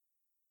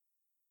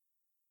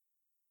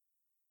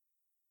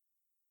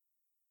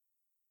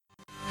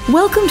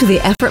Welcome to the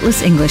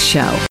Effortless English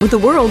Show with the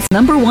world's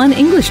 #1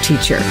 English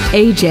teacher,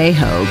 AJ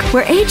Hogue,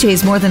 where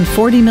AJ's more than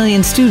 40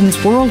 million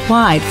students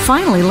worldwide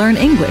finally learn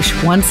English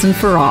once and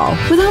for all,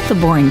 without the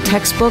boring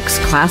textbooks,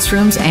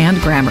 classrooms, and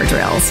grammar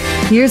drills.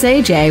 Here's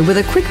AJ with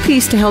a quick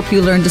piece to help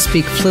you learn to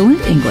speak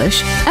fluent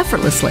English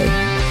effortlessly.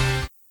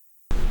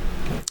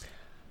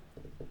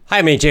 Hi,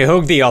 I'm AJ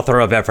Hogue, the author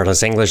of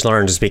Effortless English.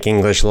 Learn to speak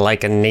English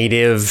like a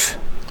native.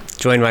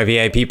 Join my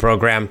VIP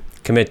program.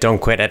 Commit, don't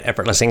quit at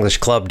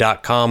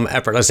effortlessenglishclub.com,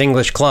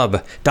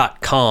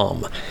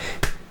 effortlessenglishclub.com.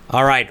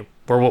 All right,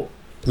 we're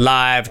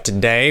live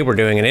today. We're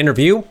doing an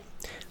interview.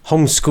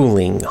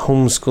 Homeschooling.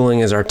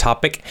 Homeschooling is our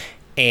topic.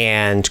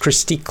 And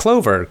Kristi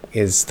Clover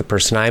is the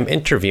person I'm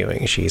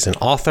interviewing. She's an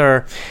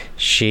author.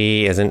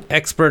 She is an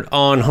expert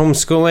on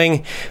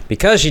homeschooling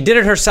because she did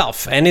it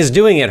herself and is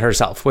doing it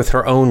herself with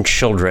her own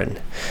children.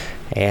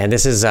 And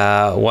this is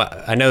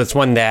what I know it's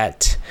one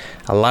that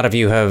a lot of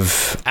you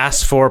have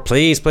asked for.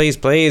 Please, please,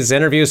 please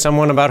interview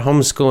someone about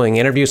homeschooling.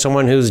 Interview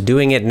someone who's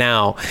doing it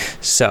now.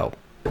 So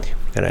we're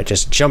going to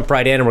just jump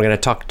right in and we're going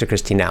to talk to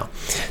Kristi now.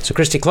 So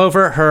Kristi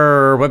Clover,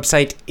 her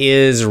website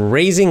is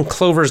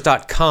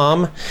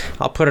raisingclovers.com.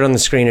 I'll put it on the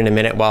screen in a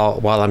minute while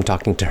I'm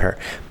talking to her.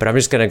 But I'm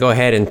just going to go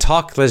ahead and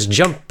talk. Let's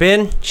jump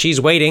in. She's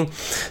waiting.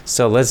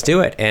 So let's do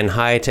it. And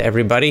hi to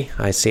everybody.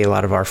 I see a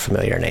lot of our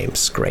familiar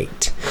names.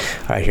 Great.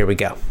 All right, here we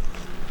go.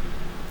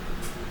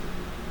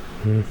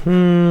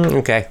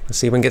 Okay, let's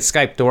see if we can get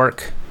Skype to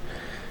work.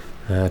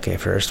 Okay,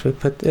 first we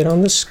put it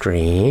on the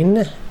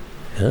screen.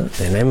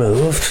 Then I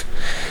move.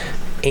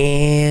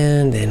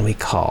 And then we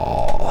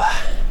call.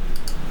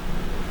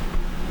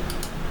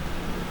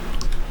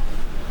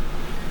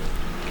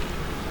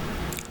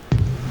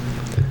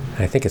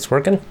 I think it's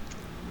working.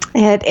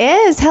 It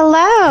is.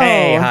 Hello.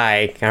 Hey,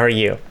 hi. How are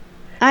you?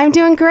 I'm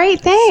doing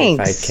great,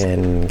 thanks. See if I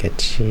can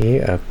get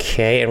you.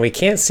 Okay, and we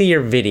can't see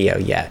your video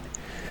yet.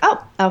 Oh,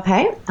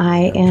 okay.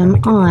 I am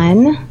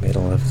on.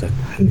 Middle of the.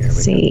 Let's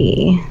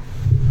see.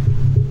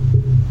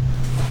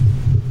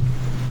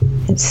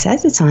 It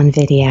says it's on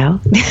video.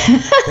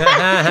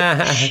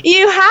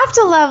 You have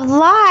to love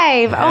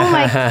live. Oh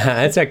my.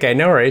 It's okay.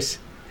 No worries.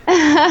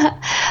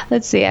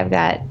 Let's see. I've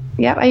got.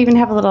 Yep. I even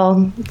have a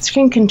little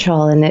screen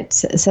control, and it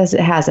says it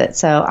has it.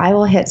 So I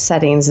will hit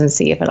settings and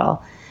see if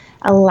it'll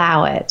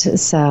allow it.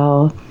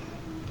 So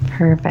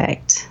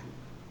perfect.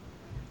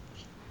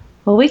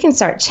 Well, we can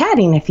start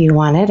chatting if you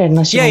want it,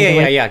 unless you want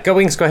to. Yeah. We can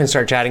go ahead and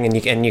start chatting,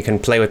 and you can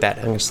play with that.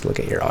 I'm just look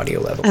at your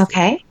audio levels.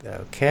 Okay.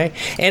 Okay.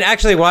 And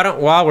actually,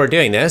 while we're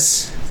doing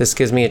this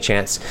gives me a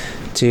chance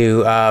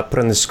to put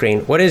on the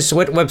screen. What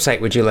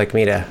website would you like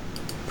me to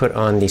put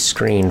on the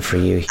screen for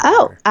you here?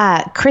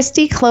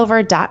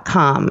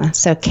 KristiClover.com.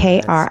 So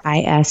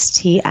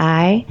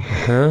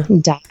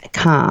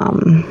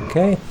KristiClover.com.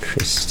 Okay,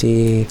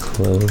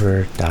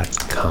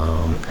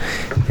 KristiClover.com.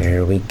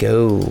 There we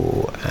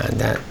go. Add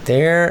that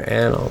there,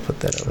 and I'll put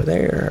that over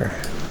there.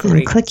 Great.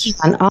 I'm clicking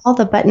on all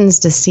the buttons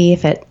to see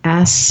if it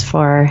asks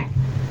for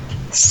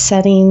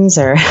settings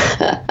or...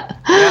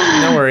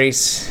 Yeah, no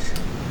worries.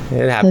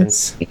 It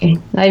happens.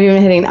 I'm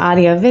even hitting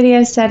audio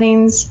video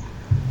settings.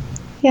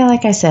 Yeah,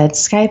 like I said,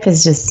 Skype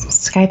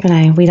and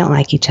I, we don't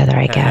like each other,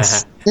 I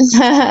guess.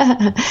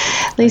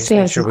 At least we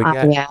have some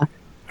audio.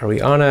 Are we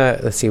on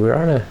let's see, we're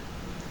on a,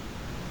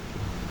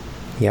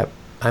 yep,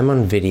 I'm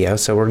on video,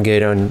 so we're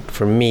good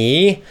for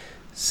me.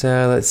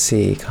 So let's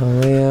see, call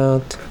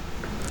layout.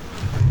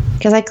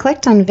 Because I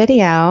clicked on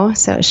video,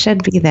 so it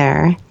should be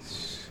there.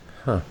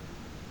 Huh.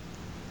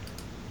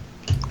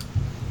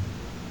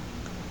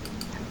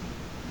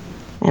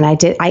 And I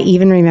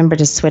even remember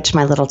to switch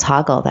my little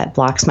toggle that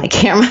blocks my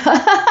camera.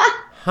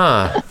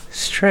 Huh.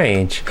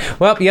 Strange.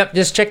 Well, yep,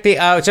 just check the,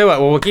 so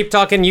what, we'll keep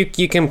talking. You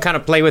can kind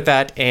of play with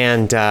that.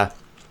 And,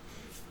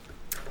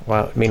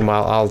 well,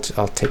 meanwhile, I'll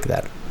take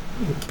that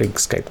big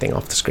Skype thing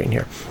off the screen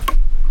here.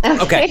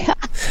 Okay.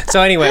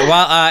 So anyway,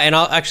 and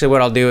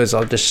what I'll do is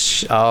I'll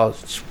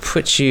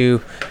put your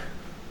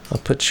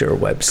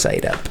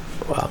website up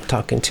while I'm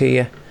talking to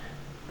you.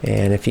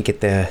 And if you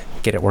get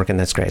it working,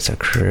 that's great. So,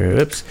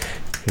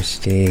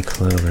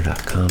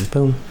 KristiClover.com.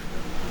 Boom.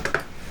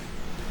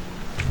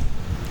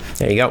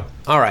 There you go.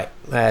 All right.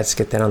 Let's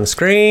get that on the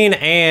screen,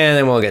 and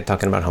then we'll get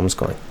talking about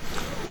homeschooling.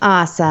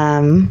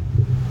 Awesome.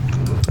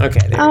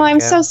 Okay.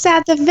 I'm so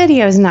sad the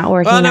video's not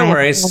working. Well, no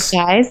worries.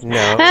 Guys.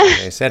 No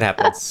worries. That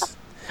happens.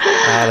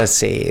 Let's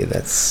see.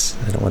 I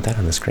don't want that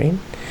on the screen.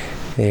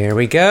 There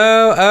we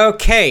go.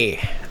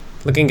 Okay.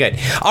 Looking good.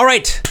 All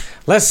right.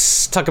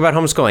 Let's talk about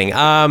homeschooling.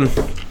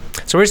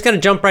 So we're just going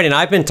to jump right in.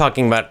 I've been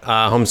talking about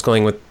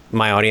homeschooling with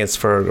my audience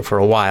for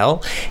a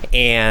while,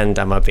 and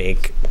I'm a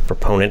big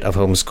proponent of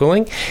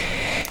homeschooling.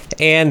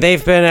 And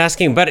they've been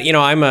asking, but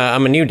I'm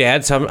a new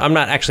dad, so I'm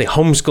not actually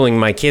homeschooling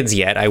my kids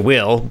yet. I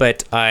will,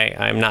 but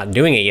I'm not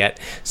doing it yet.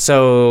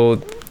 So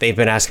they've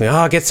been asking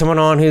me, get someone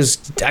on who's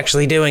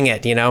actually doing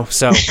it,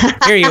 So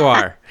here you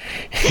are.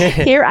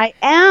 Here I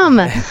am.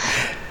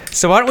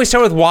 So why don't we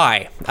start with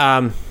why?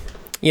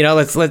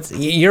 let's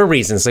your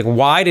reasons. Like,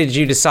 why did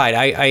you decide?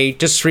 I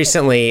just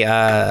recently,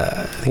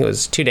 I think it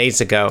was 2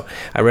 days ago,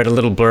 I read a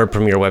little blurb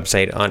from your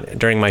website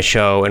during my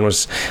show, and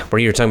was where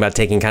you were talking about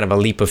taking kind of a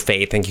leap of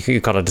faith. I think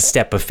you called it a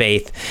step of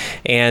faith,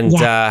 and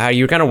how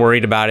you were kind of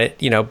worried about it,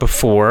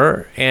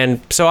 before.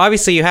 And so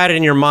obviously you had it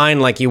in your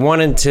mind, like you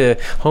wanted to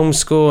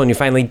homeschool, and you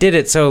finally did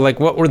it. So like,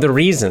 what were the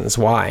reasons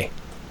why?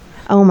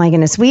 Oh my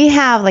goodness. We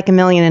have like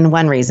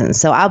 1,000,001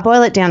 reasons. So I'll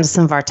boil it down to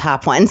some of our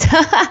top ones.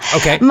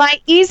 Okay. My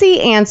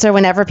easy answer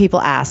whenever people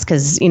ask,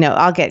 because,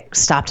 I'll get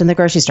stopped in the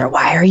grocery store.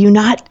 Why are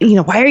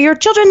your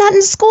children not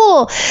in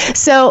school?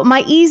 So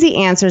my easy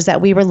answer is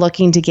that we were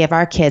looking to give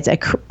our kids a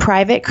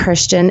private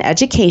Christian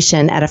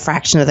education at a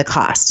fraction of the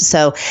cost.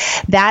 So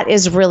that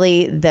is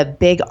really the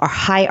big or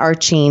high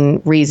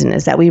arching reason,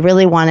 is that we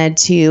really wanted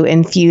to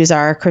infuse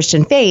our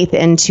Christian faith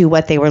into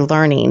what they were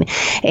learning.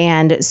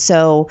 And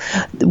so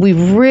we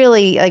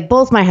really, like,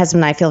 both my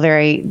husband and I feel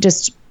very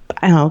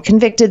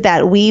convicted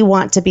that we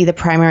want to be the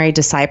primary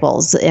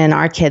disciples in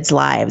our kids'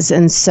 lives.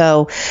 And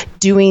so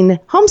doing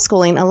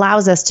homeschooling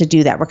allows us to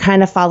do that. We're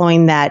kind of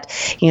following that,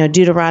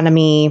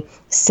 Deuteronomy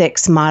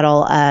 6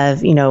 model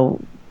of,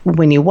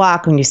 when you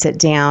walk, when you sit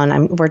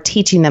down, we're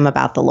teaching them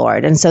about the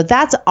Lord. And so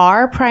that's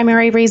our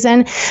primary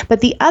reason. But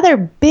the other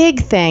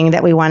big thing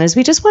that we want is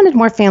we just wanted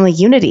more family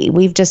unity.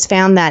 We've just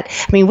found that,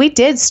 we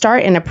did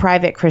start in a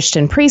private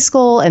Christian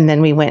preschool, and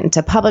then we went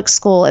into public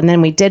school, and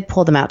then we did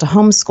pull them out to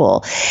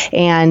homeschool.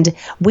 And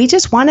we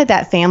just wanted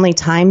that family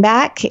time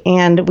back.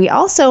 And we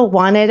also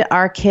wanted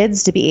our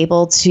kids to be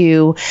able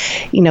to,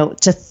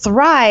 to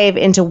thrive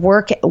and to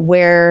work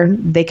where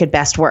they could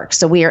best work.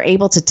 So we are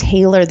able to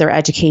tailor their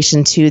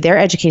education to their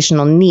educational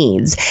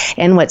needs.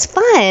 And what's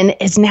fun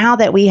is now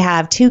that we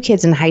have 2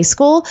 kids in high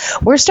school,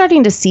 we're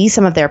starting to see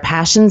some of their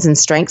passions and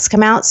strengths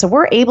come out. So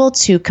we're able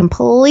to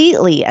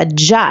completely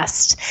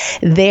adjust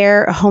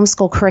their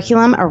homeschool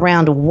curriculum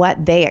around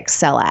what they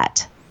excel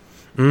at.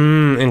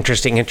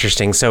 Interesting.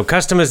 So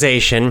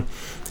customization.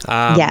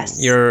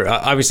 Yes. Your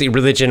obviously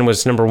religion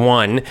was number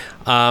one,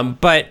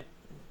 but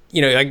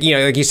like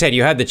you said,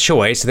 you had the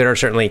choice. There are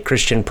certainly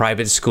Christian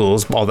private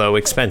schools, although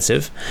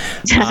expensive.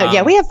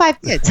 Yeah, we have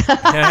 5 kids.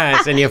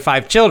 Yes, and you have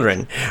 5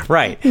 children,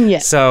 right? Yeah.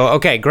 So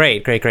okay,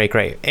 great.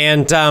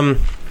 And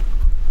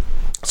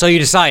so you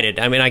decided.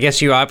 I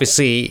guess you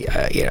obviously,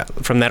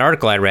 from that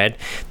article I read,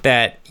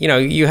 that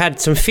you had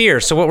some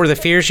fears. So what were the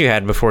fears you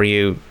had before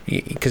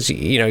because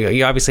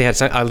you obviously had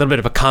a little bit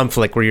of a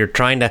conflict where you're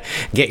trying to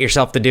get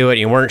yourself to do it.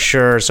 And you weren't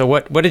sure. So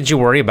what did you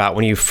worry about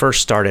when you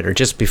first started, or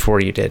just before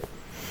you did?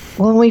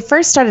 Well, when we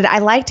first started, I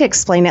like to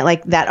explain it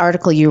like that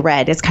article you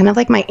read. It's kind of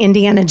like my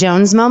Indiana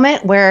Jones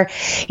moment where,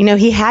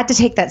 he had to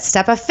take that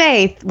step of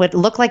faith, what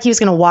looked like he was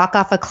going to walk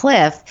off a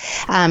cliff,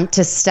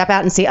 to step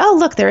out and see, oh,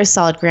 look, there is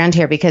solid ground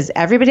here, because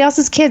everybody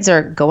else's kids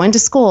are going to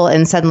school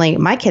and suddenly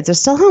my kids are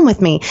still home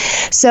with me.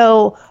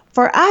 So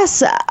for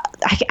us,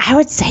 I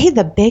would say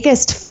the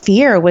biggest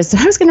fear was that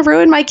I was going to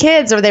ruin my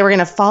kids, or they were going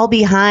to fall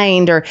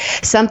behind, or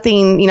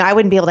something, I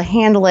wouldn't be able to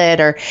handle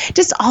it, or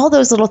just all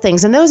those little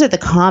things. And those are the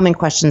common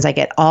questions I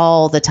get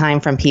all the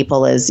time from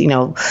people is,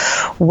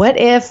 what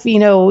if,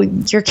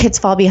 your kids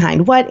fall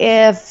behind? What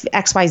if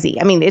X, Y, Z?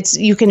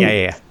 You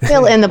can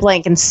fill in the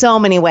blank in so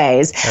many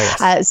ways. Oh,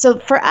 yes. So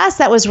for us,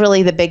 that was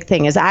really the big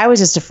thing, is I was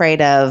just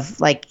afraid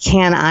of, like,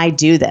 can I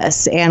do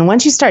this? And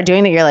once you start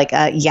doing it, you're like,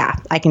 yeah,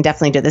 I can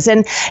definitely do this.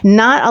 And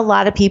not a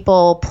lot of people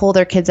pull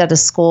their kids out of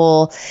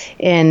school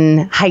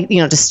in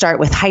to start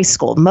with high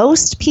school.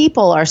 Most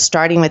people are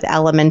starting with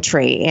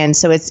elementary. And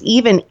so it's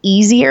even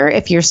easier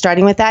if you're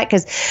starting with that,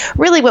 because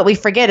really what we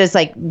forget is,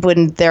 like,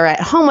 when they're at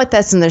home with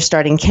us and they're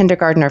starting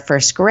kindergarten or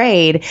first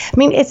grade,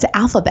 it's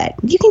alphabet.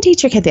 You can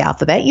teach your kid the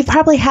alphabet. You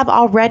probably have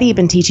already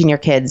been teaching your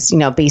kids,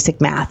 basic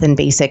math and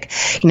basic,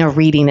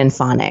 reading and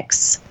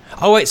phonics.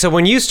 Oh, wait. So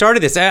when you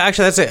started this,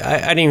 actually, I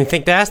didn't even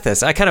think to ask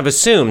this. I kind of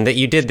assumed that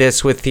you did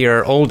this with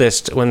your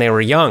oldest when they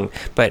were young.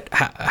 But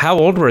how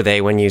old were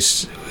they when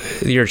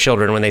your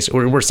children, when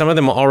were some of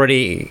them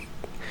already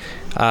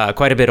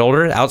quite a bit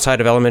older,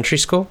 outside of elementary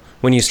school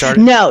when you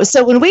started? No.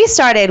 So when we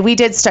started, we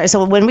did start.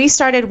 So when we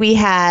started, we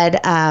had,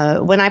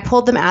 when I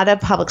pulled them out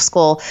of public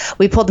school,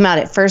 we pulled them out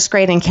at first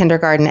grade and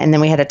kindergarten, and then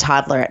we had a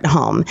toddler at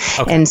home.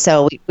 Okay. And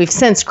so we've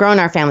since grown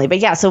our family. But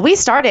yeah, so we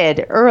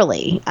started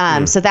early.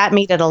 So that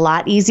made it a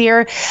lot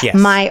easier. Yes.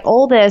 My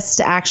oldest,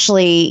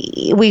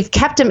 actually, we've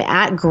kept him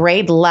at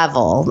grade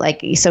level.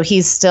 So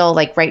he's still,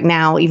 right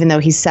now, even though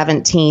he's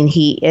 17,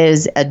 he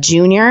is a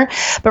junior.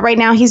 But right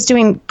now he's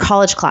doing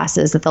college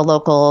classes at the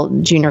local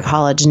junior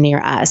college near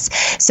us.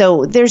 So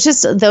there's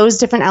just those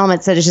different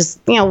elements that is just,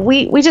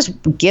 we just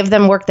give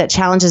them work that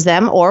challenges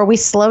them, or we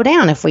slow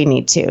down if we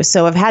need to.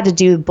 So I've had to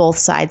do both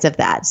sides of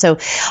that. So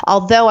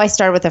although I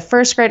started with a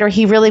first grader,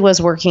 he really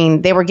was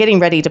working, they were getting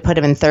ready to put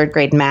him in third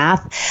grade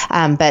math.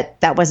 But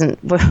that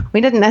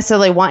we didn't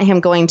necessarily want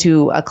him going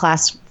to a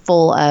class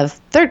full of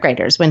third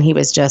graders when he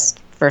was just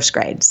first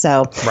grade.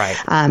 So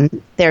right.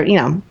 There,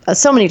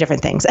 so many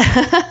different things.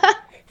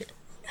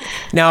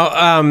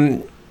 Now,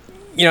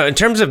 in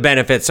terms of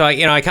benefits, so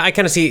I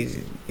kind of see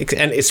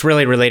and it's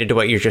really related to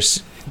what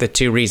the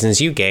two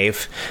reasons you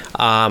gave.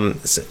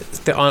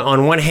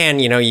 On one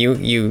hand,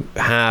 you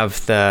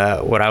have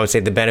what I would say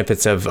the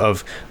benefits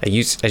of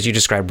as you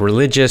described,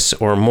 religious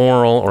or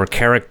moral or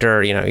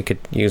character. You could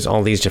use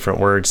all these different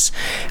words,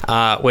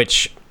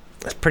 which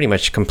is pretty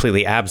much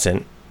completely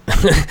absent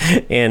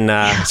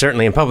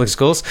certainly in public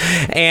schools,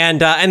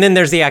 and then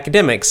there's the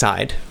academic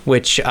side,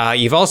 which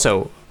you've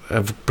also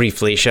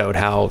briefly showed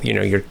how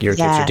your kids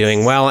are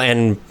doing well,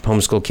 and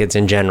homeschool kids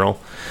in general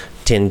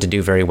tend to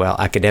do very well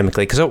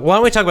academically. Because why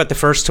don't we talk about the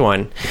first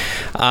one,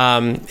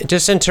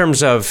 just in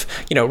terms of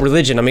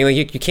religion? I mean,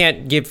 you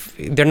can't give.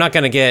 They're not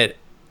going to get.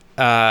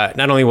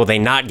 Not only will they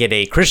not get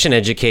a Christian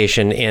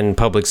education in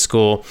public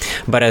school,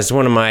 but as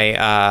one of my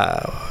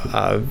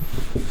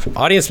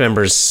audience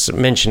members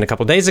mentioned a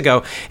couple days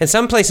ago, in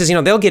some places,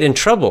 they'll get in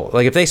trouble.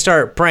 Like if they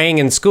start praying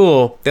in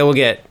school, they will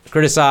get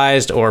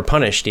criticized or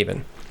punished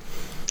even.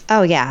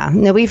 Oh, yeah.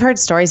 No, we've heard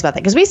stories about that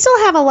because we still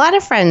have a lot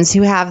of friends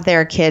who have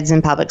their kids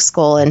in public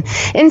school,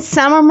 and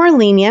some are more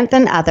lenient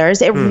than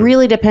others. It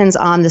really depends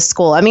on the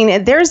school. I mean,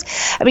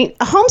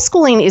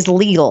 homeschooling is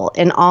legal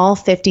in all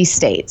 50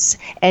 states,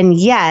 and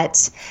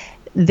yet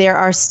there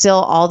are still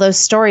all those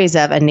stories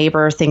of a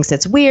neighbor thinks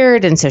it's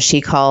weird, and so she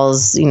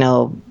calls,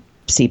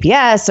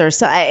 CPS or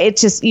so.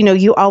 It's just,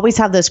 you always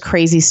have those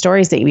crazy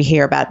stories that you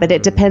hear about, but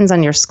it depends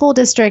on your school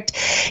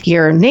district,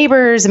 your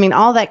neighbors. I mean,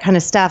 all that kind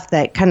of stuff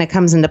that kind of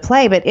comes into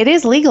play, but it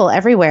is legal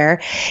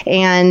everywhere.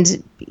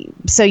 And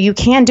so you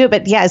can do it.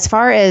 But yeah, as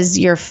far as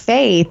your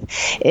faith,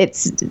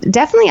 it's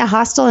definitely a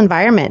hostile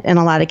environment in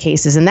a lot of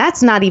cases. And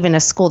that's not even a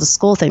school to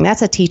school thing.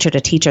 That's a teacher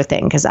to teacher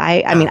thing. Because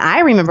I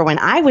remember when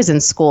I was in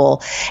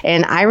school,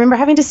 and I remember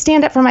having to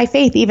stand up for my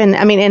faith, even,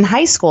 in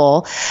high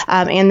school,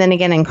 and then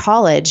again in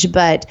college.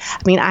 But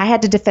I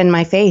had to defend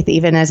my faith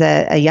even as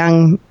a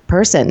young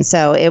person.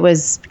 So it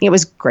was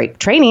great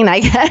training, I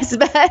guess.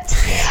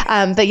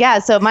 But yeah,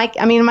 so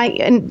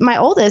my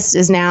oldest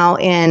is now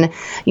in,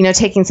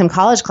 taking some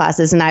college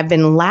classes, and I've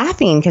been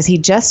laughing because he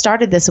just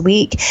started this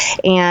week,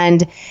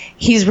 and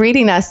he's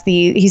reading us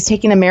he's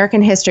taking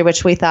American history,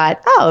 which we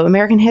thought,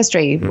 American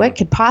history, what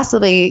could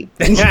possibly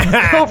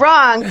go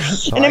wrong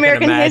in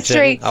American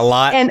history? A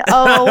lot. And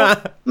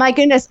my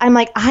goodness, I'm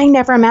like, I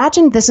never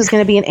imagined this was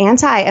going to be an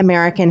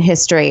anti-American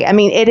history.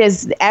 It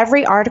is,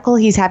 every article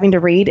he's having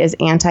to read is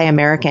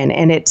anti-American,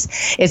 and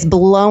it's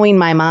blowing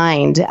my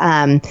mind.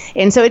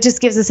 And so it just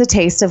gives us a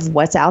taste of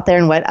what's out there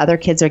and what other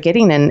kids are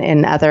getting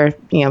in other,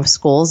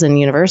 schools and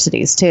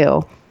universities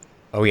too.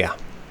 Oh, yeah.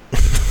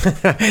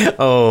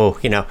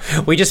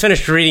 We just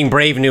finished reading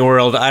Brave New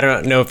World. I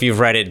don't know if you've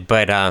read it,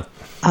 but...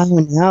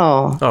 Oh,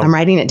 no. I'm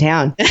writing it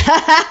down.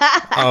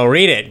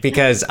 Read it,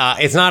 because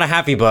it's not a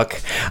happy book.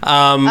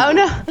 Oh,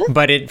 no.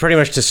 But it pretty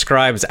much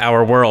describes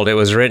our world. It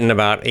was written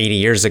about 80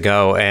 years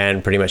ago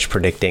and pretty much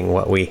predicting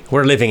what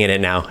we're living in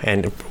it now.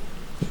 And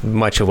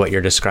much of what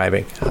you're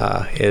describing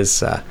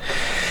is,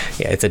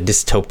 it's a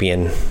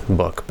dystopian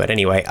book. But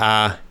anyway,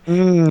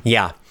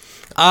 yeah.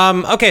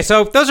 Okay,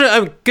 so those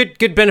are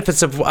good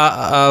benefits of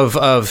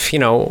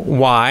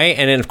why,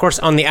 and then of course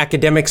on the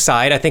academic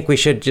side, I think we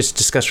should just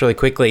discuss really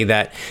quickly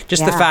that the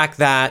fact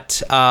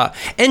that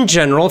in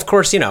general, of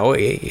course, there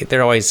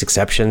are always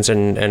exceptions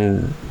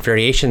and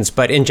variations,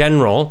 but in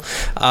general,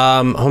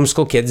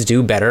 homeschool kids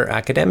do better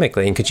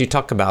academically. And could you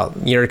talk about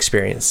your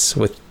experience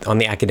on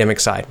the academic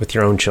side with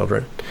your own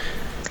children?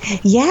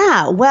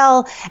 Yeah,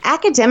 well,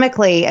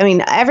 academically,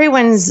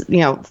 everyone's,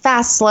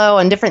 fast, slow,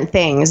 and different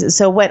things.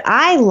 So what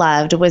I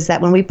loved was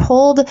that when we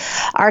pulled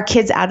our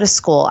kids out of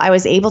school, I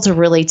was able to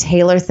really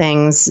tailor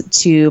things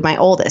to my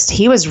oldest.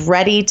 He was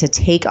ready to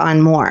take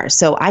on more,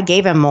 so I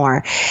gave him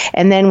more.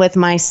 And then with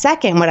my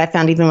second, what I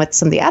found even with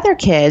some of the other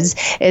kids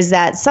is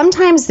that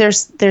sometimes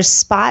there's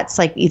spots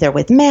like either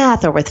with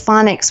math or with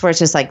phonics where it's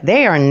just like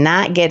they are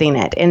not getting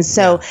it. And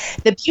so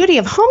the beauty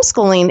of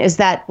homeschooling is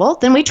that, well,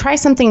 then we try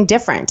something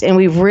different, and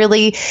we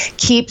really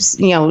keeps,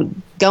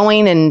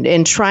 going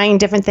and trying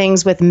different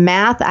things with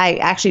math. I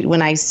actually,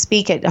 when I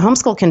speak at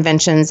homeschool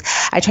conventions,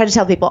 I try to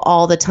tell people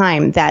all the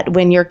time that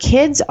when your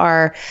kids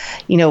are,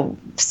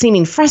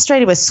 seeming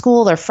frustrated with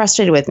school or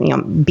frustrated with,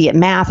 be it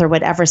math or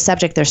whatever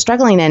subject they're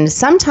struggling in,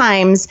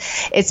 sometimes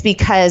it's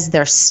because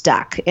they're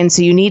stuck. And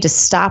so you need to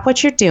stop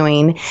what you're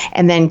doing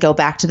and then go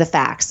back to the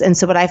facts. And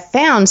so what I've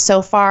found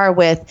so far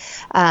with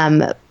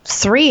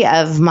 3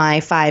 of my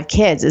 5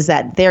 kids is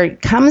that there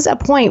comes a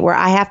point where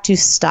I have to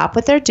stop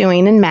what they're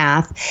doing in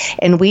math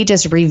and we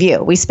just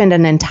review. We spend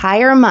an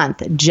entire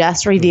month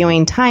just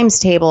reviewing times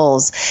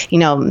tables,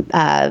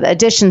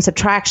 addition,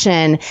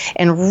 subtraction,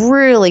 and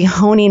really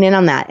honing in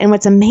on that. And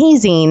what's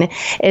amazing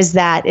is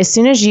that as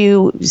soon as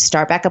you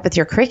start back up with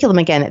your curriculum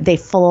again, they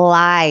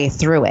fly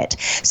through it.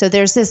 So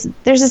there's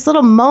this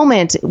little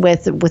moment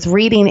with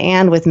reading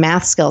and with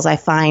math skills. I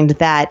find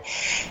that,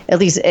 at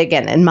least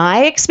again in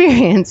my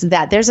experience,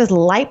 that there's this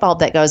light bulb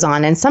that goes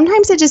on, and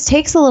sometimes it just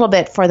takes a little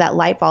bit for that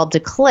light bulb to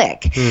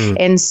click.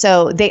 And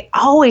so they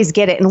always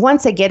get it, and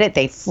once they get it,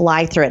 they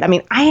fly through it.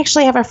 I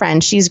actually have a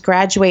friend, she's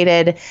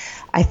graduated,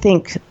 I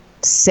think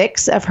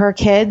 6 of her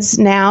kids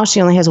now.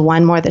 She only has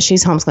one more that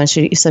she's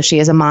homeschooling. So she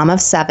is a mom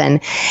of 7.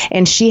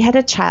 And she had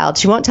a child.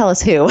 She won't tell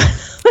us who.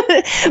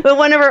 But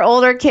one of her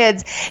older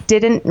kids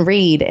didn't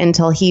read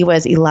until he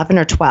was 11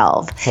 or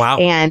 12. Wow.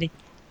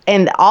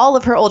 And all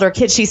of her older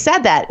kids, she said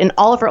that, and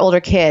all of her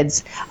older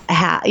kids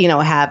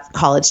have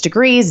college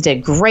degrees,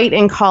 did great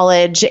in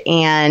college,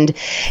 and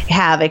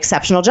have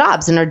exceptional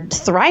jobs and are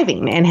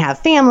thriving and have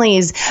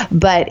families.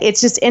 But it's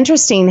just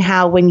interesting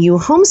how when you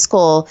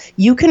homeschool,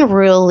 you can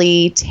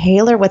really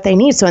tailor what they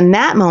need. So in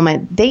that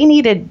moment, they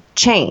needed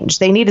change.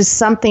 They needed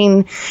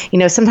something,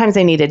 sometimes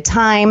they needed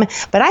time.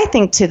 But I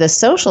think to the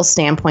social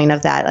standpoint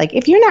of that, like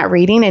if you're not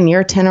reading and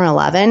you're 10 or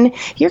 11,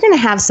 you're going to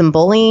have some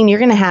bullying. You're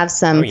going to have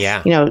some,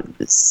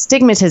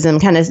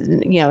 stigmatism kind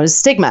of,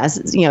 stigma,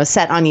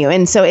 set on you.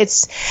 And so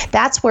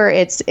that's where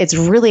it's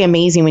really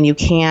amazing when you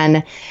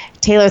can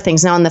tailor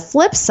things. Now, on the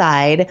flip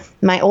side,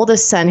 my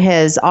oldest son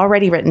has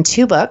already written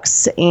 2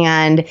 books,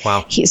 and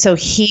wow.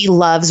 he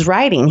loves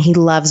writing. He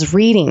loves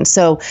reading.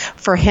 So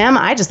for him,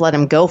 I just let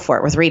him go for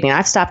it with reading.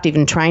 I've stopped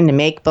even trying to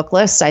make book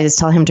lists. I just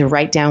tell him to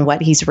write down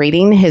what he's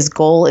reading. His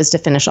goal is to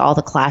finish all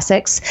the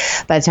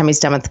classics by the time he's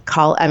done with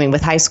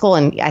with high school,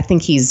 and I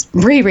think he's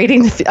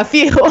rereading a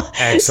few.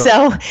 Excellent.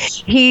 So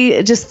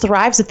he just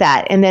thrives with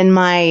that. And then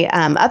my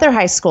other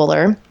high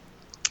schooler,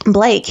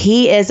 Blake,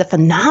 he is a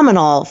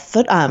phenomenal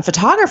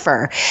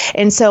photographer.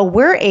 And so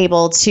we're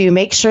able to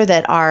make sure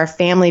that our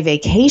family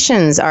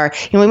vacations are,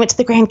 we went to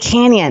the Grand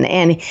Canyon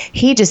and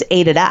he just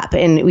ate it up.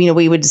 And,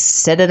 we would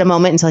sit at a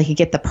moment until he could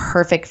get the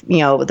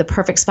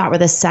perfect spot where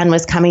the sun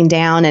was coming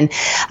down. And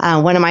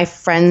one of my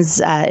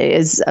friends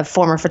is a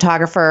former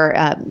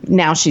photographer.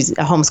 Now she's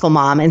a homeschool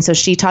mom. And so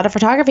she taught a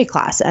photography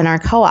class in our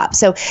co-op.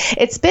 So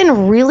it's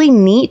been really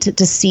neat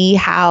to see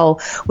how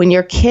when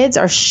your kids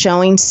are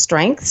showing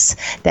strengths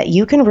that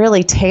you can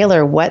really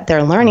tailor what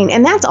they're learning.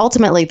 And that's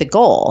ultimately the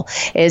goal,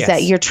 is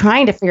that you're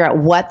trying to figure out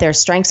what their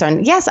strengths are.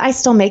 And yes, I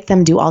still make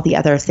them do all the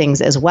other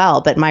things as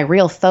well, but my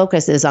real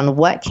focus is on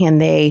what can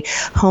they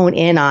hone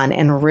in on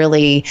and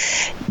really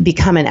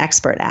become an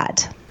expert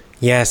at.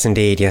 Yes,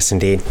 indeed. Yes,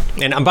 indeed.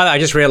 And by the way, I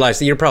just realized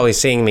that you're probably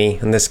seeing me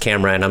in this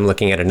camera, and I'm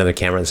looking at another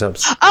camera. So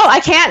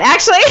I can't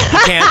actually.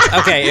 You can't?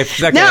 Okay.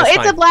 No, it's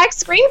fine. A black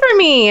screen for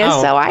me,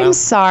 so I'm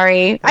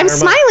sorry. I'm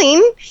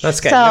smiling. That's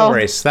good. No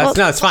worries.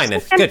 It's fine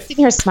then. Good.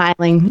 You're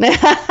smiling.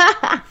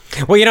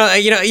 Well,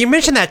 you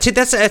mentioned that too.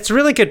 That's a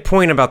really good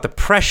point about the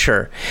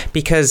pressure,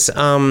 because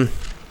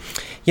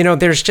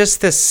there's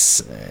just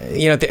this,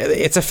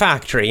 it's a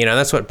factory,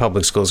 that's what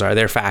public schools are.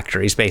 They're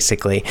factories,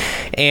 basically.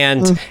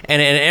 And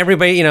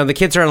everybody, the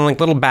kids are in like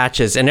little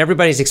batches, and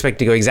everybody's expected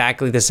to go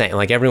exactly the same.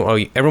 Like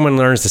everyone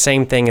learns the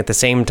same thing at the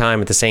same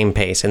time, at the same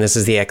pace. And this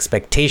is the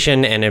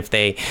expectation. And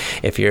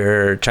if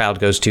your child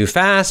goes too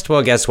fast,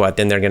 well, guess what?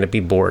 Then they're going to be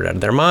bored out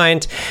of their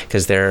mind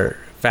because they're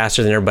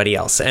faster than everybody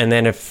else. And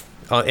then if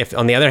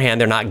on the other hand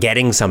they're not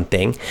getting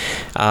something,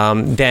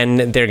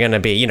 then they're going to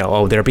be,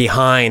 they're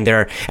behind,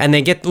 and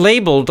they get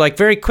labeled like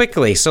very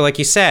quickly. So like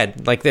you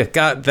said, like they've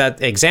got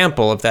that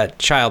example of that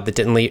child that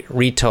didn't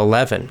read till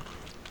 11.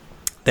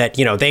 That,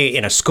 they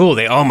in a school,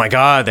 oh my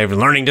God, they have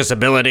learning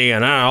disability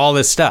and all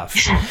this stuff.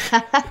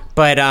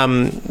 But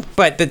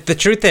the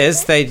truth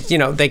is they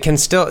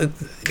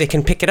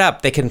can pick it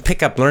up. They can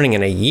pick up learning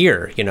in a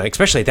year,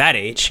 especially at that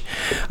age.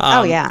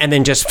 And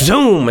then just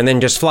zoom, and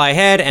then just fly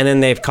ahead, and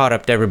then they've caught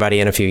up to everybody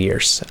in a few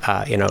years,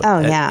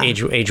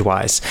 age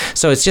wise.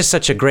 So it's just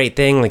such a great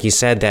thing, like you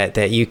said,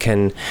 that you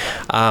can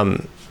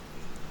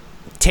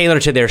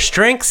tailor to their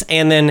strengths,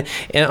 and then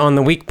on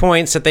the weak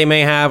points that they may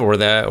have, or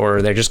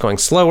they're just going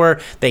slower,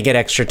 they get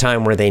extra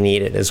time where they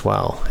need it as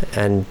well.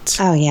 And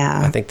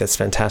I think that's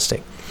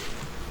fantastic.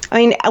 I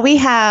mean, we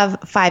have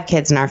 5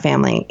 kids in our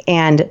family,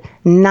 and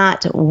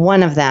not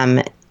one of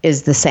them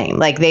is the same.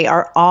 Like they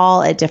are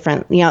all at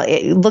different,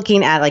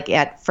 looking at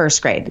at first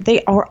grade,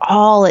 they are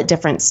all at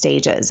different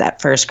stages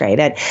at first grade,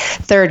 at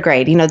third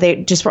grade,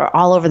 they just were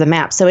all over the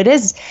map. So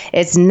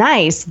it's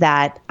nice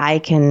that I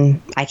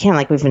can,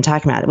 like we've been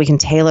talking about, we can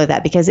tailor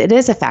that, because it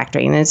is a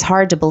factory, and it's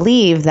hard to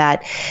believe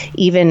that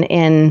even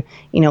in,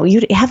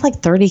 you have like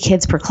 30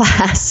 kids per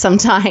class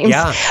sometimes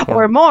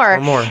or more.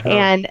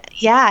 And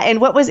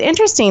what was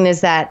interesting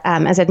is that,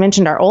 as I'd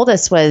mentioned, our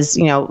oldest was,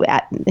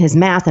 at his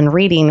math and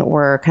reading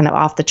were kind of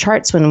off the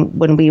charts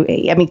when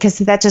because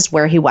that's just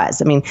where he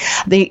was. I mean,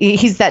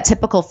 he's that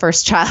typical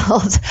first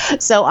child.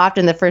 So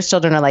often the first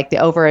children are like the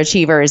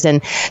overachievers.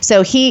 And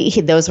so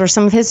those were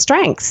some of his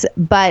strengths.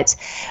 But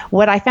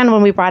what I found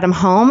when we brought him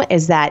home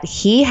is that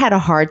he had a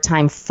hard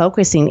time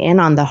focusing in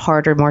on the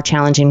harder, more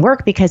challenging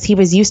work, because he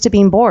was used to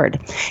being bored.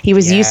 He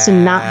was used to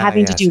not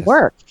having to do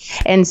work.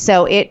 And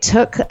so it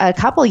took a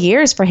couple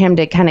years for him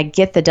to kind of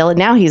get the diligence.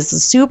 Now he's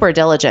super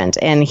diligent,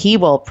 and he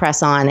will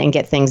press on and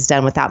get things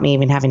done without me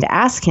even having to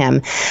ask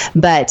him.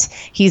 But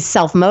he's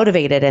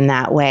self-motivated in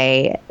that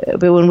way.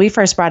 But when we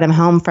first brought him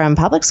home from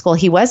public school,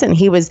 it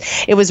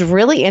was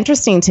really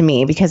interesting to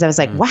me, because I was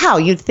like, wow,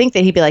 you'd think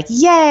that he'd be like,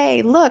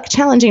 yay, look,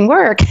 challenging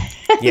work.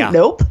 Yeah.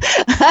 Nope.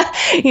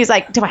 He's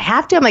like, do I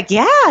have to? I'm like,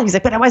 yeah. He's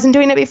like, but I wasn't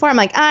doing it before. I'm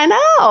like, I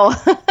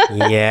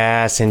know.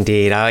 Yes,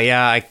 indeed.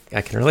 I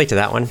can relate to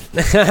that one.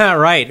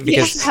 Right.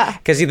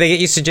 Because they get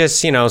used to just,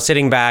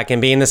 sitting back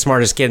and being the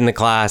smartest kid in the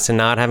class and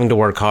not having to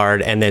work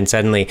hard. And then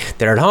suddenly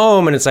they're at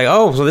home and it's like,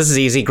 oh, so this is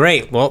easy.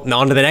 Great. Well,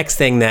 on to the next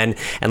thing then.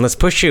 And let's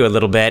push you a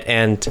little bit.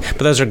 But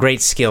those are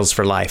great skills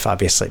for life,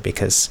 obviously,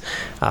 because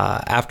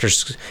after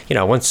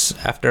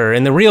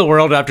in the real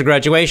world, after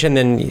graduation,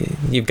 then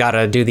you've got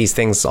to do these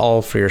things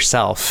all for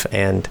yourself.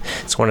 And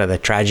it's one of the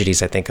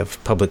tragedies, I think,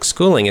 of public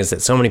schooling is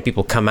that so many young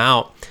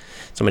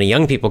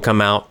people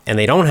come out and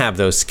they don't have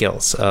those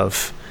skills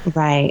of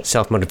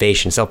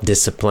self-motivation,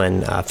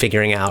 self-discipline,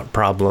 figuring out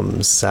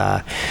problems,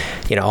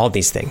 all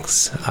these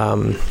things.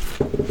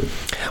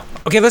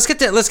 Okay, let's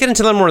get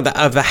into a little more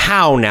of the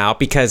how now,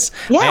 because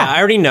I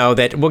already know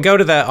that we'll go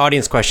to the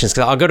audience questions,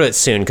 because I'll go to it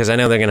soon, because I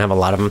know they're going to have a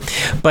lot of them.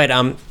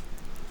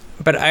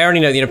 But I already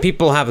know,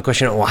 people have the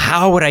question, well,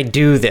 how would I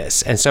do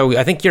this? And so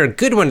I think you're a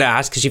good one to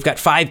ask because you've got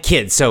 5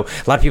 kids. So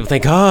a lot of people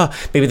think, oh,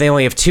 maybe they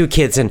only have 2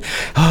 kids and,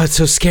 oh, it's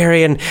so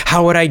scary. And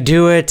how would I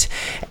do it?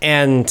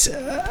 And,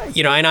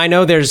 and I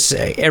know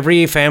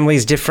every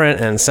family's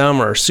different and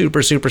some are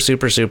super, super,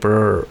 super,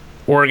 super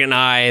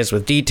organized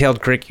with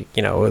detailed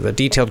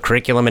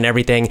curriculum and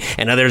everything.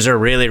 And others are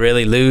really,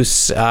 really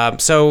loose.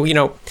 What's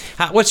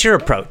your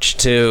approach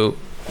to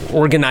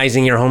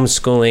organizing your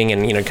homeschooling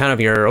and kind of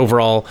your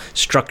overall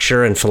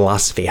structure and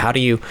philosophy? How do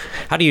you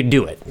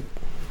do it?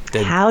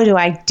 How do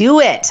I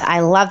do it? I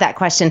love that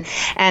question.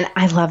 And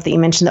I love that you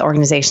mentioned the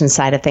organization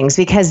side of things,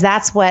 because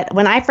that's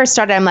when I first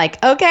started, I'm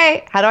like,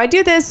 okay, how do I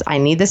do this? I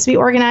need this to be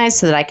organized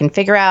so that I can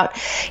figure out,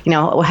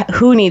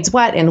 who needs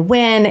what and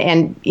when.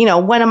 And,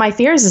 one of my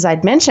fears, as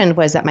I'd mentioned,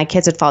 was that my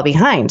kids would fall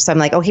behind. So I'm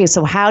like, okay,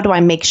 so how do I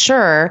make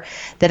sure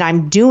that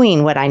I'm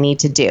doing what I need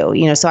to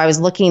do? So I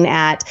was looking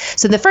at,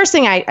 so the first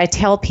thing I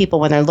tell people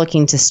when they're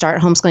looking to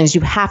start homeschooling is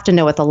you have to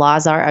know what the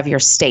laws are of your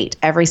state.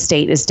 Every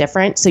state is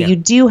different. So you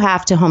do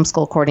have to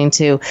homeschool according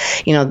to,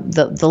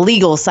 the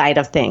legal side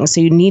of things.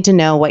 So you need to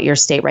know what your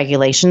state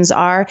regulations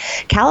are.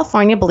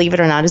 California, believe it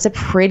or not, is a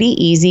pretty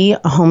easy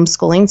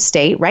homeschooling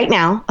state right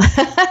now.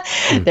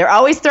 They're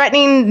always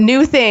threatening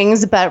new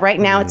things, but right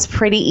now it's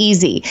pretty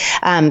easy.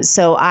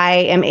 So I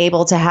am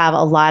able to have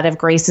a lot of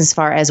grace as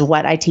far as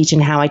what I teach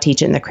and how I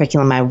teach it in the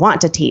curriculum I want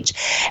to teach.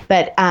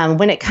 But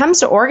when it comes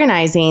to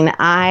organizing,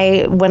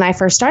 when I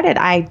first started,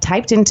 I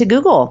typed into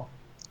Google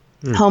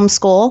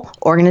homeschool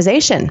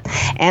organization.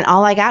 And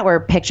all I got were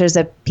pictures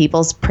of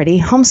people's pretty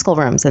homeschool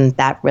rooms. And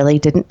that really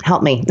didn't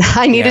help me.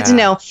 I needed to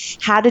know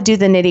how to do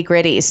the nitty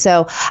gritty.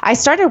 So I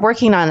started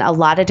working on a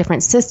lot of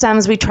different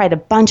systems. We tried a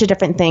bunch of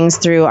different things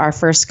through our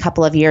first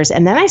couple of years.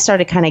 And then I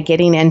started kind of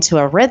getting into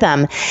a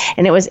rhythm.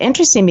 And it was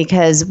interesting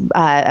because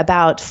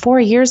about 4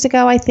 years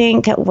ago, I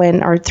think,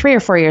 or 3 or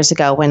 4 years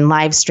ago, when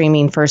live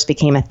streaming first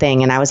became a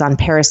thing, and I was on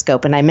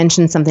Periscope and I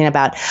mentioned something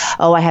about,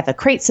 I have a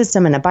crate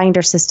system and a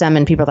binder system.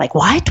 And people are like,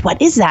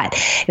 what is that?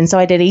 And so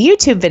I did a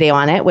YouTube video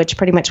on it, which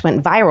pretty much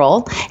went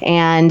viral.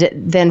 And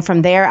then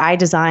from there, I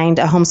designed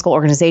a homeschool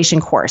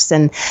organization course.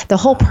 And the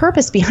whole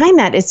purpose behind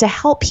that is to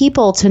help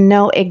people to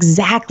know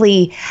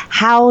exactly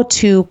how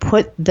to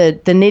put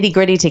the nitty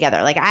gritty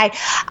together. Like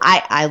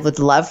I would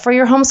love for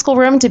your homeschool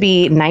room to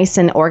be nice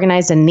and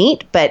organized and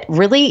neat, but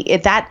really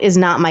that is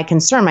not my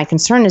concern. My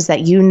concern is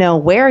that you know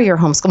where your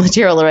homeschool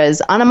material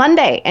is on a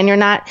Monday and you're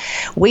not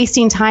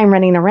wasting time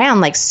running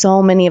around like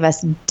so many of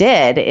us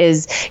did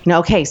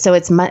okay, so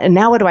it's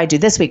now what do I do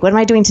this week? What am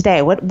I doing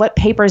today? What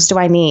papers do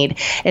I need?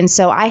 And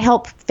so I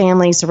help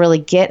families to really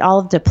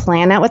to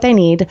plan out what they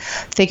need,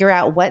 figure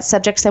out what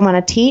subjects they want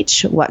to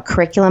teach, what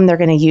curriculum they're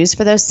going to use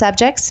for those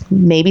subjects.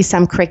 Maybe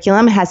some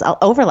curriculum has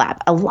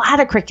overlap. A lot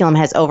of curriculum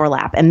has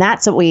overlap. And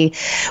that's what we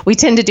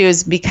tend to do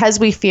is because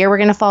we fear we're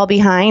going to fall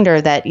behind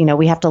or that,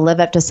 we have to live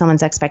up to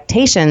someone's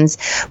expectations,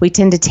 we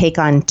tend to take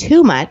on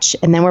too much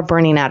and then we're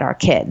burning out our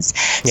kids.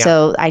 Yeah.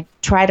 So I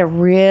try to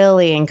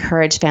really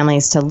encourage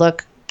families to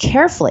look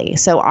carefully.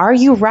 So are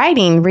you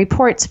writing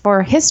reports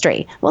for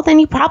history? Well, then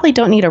you probably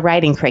don't need a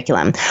writing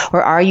curriculum.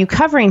 Or are you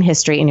covering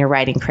history in your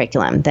writing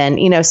curriculum? Then,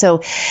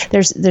 so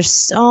there's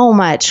so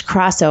much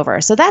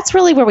crossover. So that's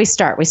really where we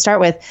start. We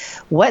start with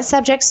what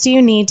subjects do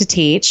you need to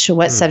teach?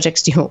 What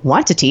subjects do you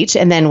want to teach?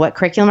 And then what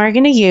curriculum are you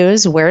going to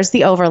use? Where's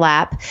the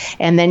overlap?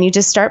 And then you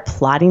just start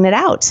plotting it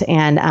out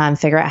and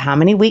figure out how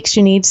many weeks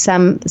you need.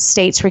 Some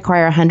states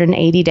require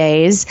 180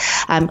 days.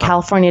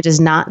 California does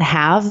not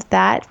have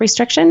that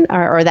restriction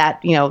or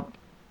that,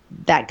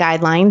 that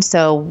guideline.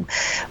 So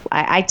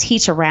I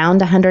teach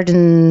around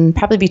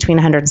probably between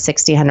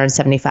 160,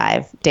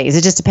 175 days.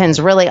 It just depends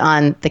really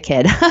on the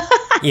kid.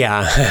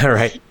 Yeah,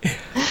 right.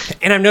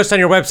 And I've noticed on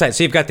your website,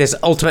 so you've got this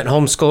Ultimate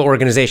Homeschool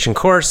Organization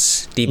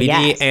course,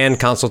 DVD, and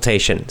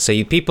consultation. So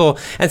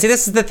and see,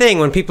 this is the thing,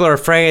 when people are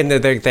afraid,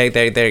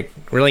 they're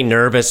really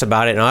nervous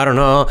about it, and I don't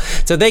know.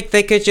 So they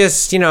could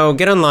just,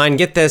 get online,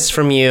 get this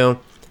from you,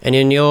 and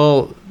then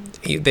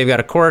they've got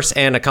a course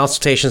and a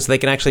consultation so they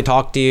can actually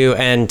talk to you.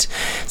 And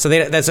so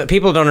that's what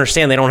people don't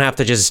understand. They don't have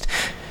to just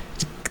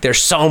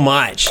there's so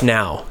much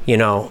now,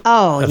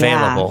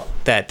 available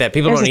that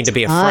people don't need to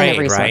be afraid,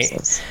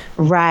 right?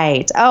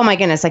 Right. Oh my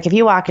goodness. Like if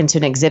you walk into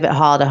an exhibit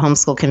hall at a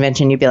homeschool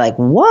convention, you'd be like,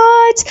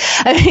 what?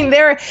 I mean,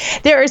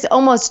 there is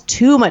almost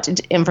too much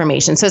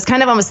information. So it's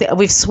kind of almost,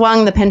 we've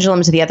swung the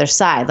pendulum to the other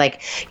side.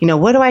 Like,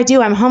 what do I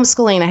do? I'm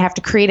homeschooling. I have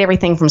to create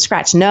everything from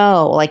scratch.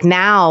 No, like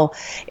now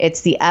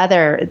it's the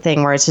other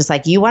thing where it's just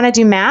like, you want to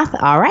do math?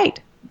 All right.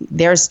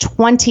 There's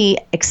 20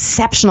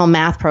 exceptional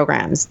math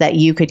programs that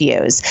you could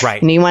use.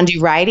 Right. You want to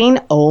do writing?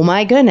 Oh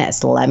my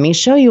goodness. Let me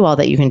show you all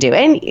that you can do.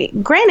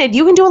 And granted,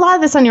 you can do a lot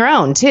of this on your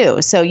own too.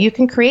 So you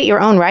can create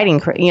your own writing,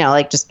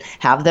 like just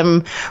have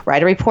them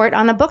write a report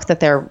on a book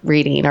that they're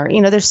reading or,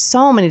 there's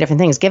so many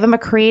different things. Give them a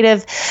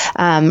creative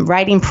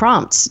writing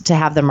prompt to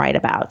have them write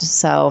about.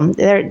 So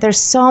there's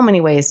so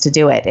many ways to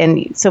do it.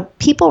 And so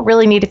people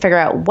really need to figure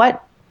out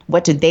what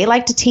do they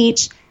like to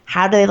teach?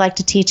 How do they like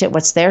to teach it?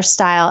 What's their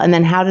style? And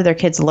then how do their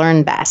kids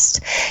learn best?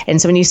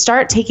 And so when you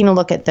start taking a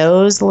look at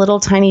those little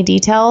tiny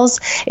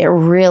details, it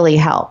really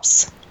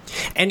helps.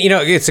 And,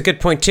 it's a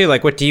good point, too.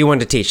 Like, what do you want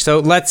to teach? So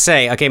let's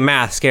say, okay,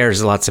 math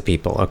scares lots of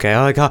people. Okay,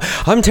 like,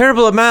 I'm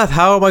terrible at math.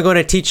 How am I going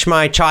to teach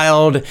my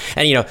child?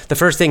 And, the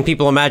first thing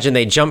people imagine,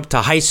 they jump to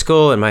high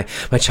school and my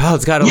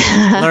child's got to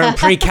learn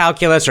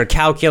pre-calculus or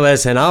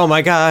calculus. And, oh,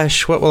 my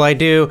gosh, what will I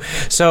do?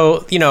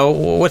 So,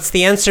 what's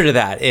the answer to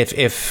that?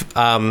 If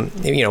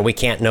we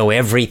can't know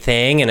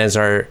everything. And as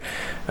our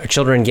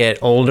children get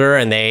older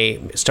and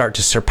they start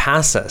to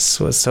surpass us.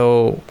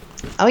 So...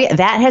 Oh, yeah,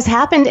 that has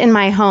happened in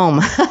my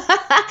home.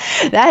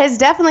 That has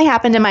definitely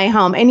happened in my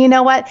home. And you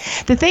know what?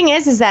 The thing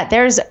is that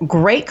there's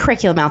great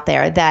curriculum out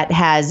there that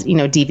has,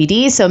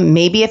 DVDs. So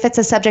maybe if it's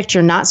a subject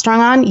you're not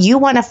strong on, you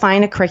want to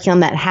find a curriculum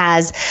that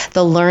has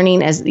the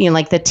learning as,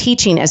 like the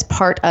teaching as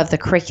part of the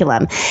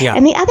curriculum. Yeah.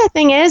 And the other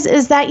thing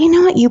is that,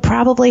 you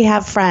probably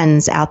have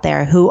friends out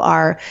there who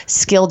are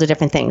skilled at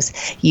different things.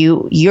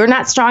 You're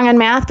not strong on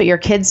math, but your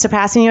kid's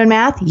surpassing you in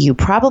math. You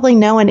probably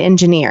know an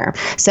engineer.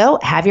 So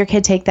have your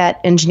kid take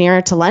that engineer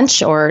to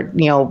lunch or,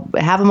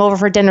 have them over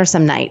for dinner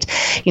some night.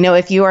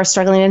 If you are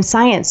struggling in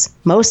science,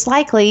 most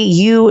likely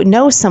you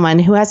know someone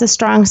who has a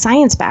strong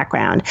science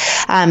background.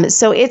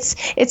 So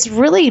it's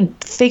really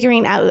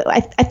figuring out, I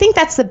think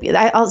that's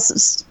I'll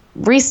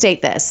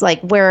restate this,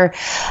 like where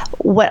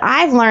what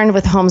I've learned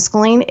with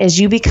homeschooling is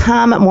you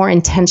become more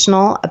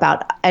intentional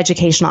about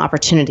educational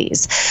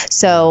opportunities.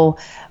 So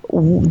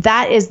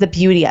that is the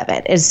beauty of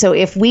it. Is so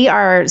if we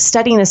are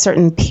studying a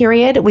certain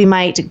period, we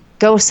might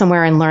go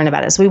somewhere and learn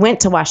about it. So we went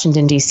to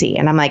Washington, D.C.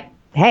 and I'm like,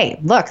 hey,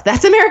 look,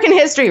 that's American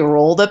history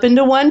rolled up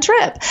into one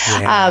trip.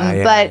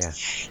 But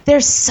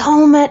there's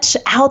so much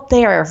out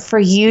there for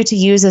you to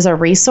use as a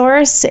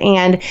resource.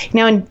 And,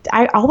 and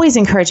I always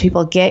encourage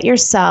people, get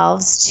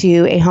yourselves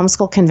to a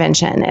homeschool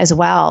convention as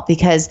well,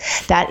 because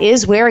that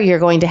is where you're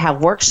going to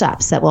have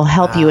workshops that will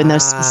help you in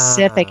those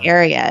specific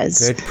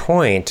areas. Good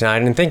point. I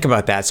didn't think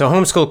about that. So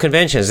homeschool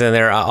conventions, and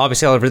they're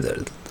obviously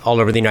all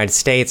over the United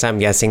States. I'm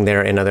guessing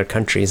they're in other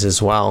countries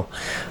as well.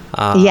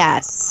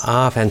 Yes.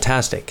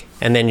 Fantastic.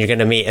 And then you're going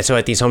to meet. So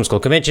at these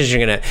homeschool conventions,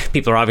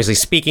 people are obviously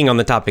speaking on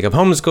the topic of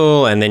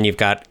homeschool, and then you've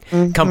got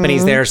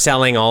companies there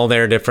selling all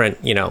their different,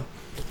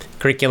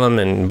 curriculum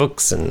and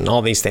books and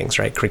all these things,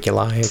 right?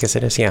 Curricula, I guess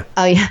it is. Yeah.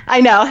 Oh yeah,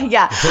 I know.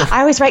 Yeah,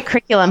 I always write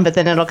curriculum, but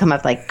then it'll come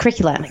up like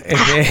curriculum.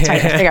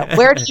 Trying to figure out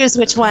where to use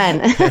which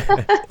one.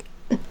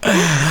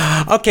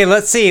 Okay,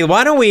 let's see.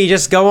 Why don't we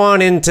just go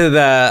on into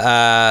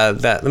the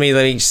let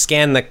me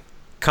scan the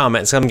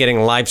comments. I'm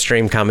getting live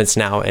stream comments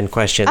now and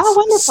questions. Oh,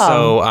 wonderful.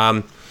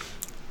 So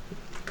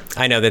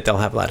I know that they'll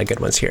have a lot of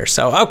good ones here.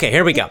 So okay,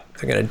 here we go.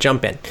 I'm gonna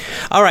jump in.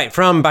 All right,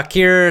 from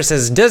Bakir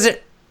says, does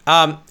it?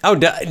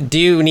 Do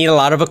you need a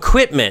lot of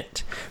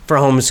equipment for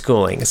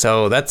homeschooling?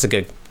 So that's a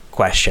good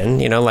question.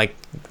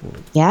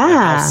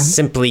 How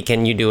simply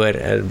can you do it?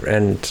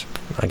 And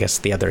I guess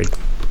the other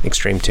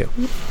extreme too.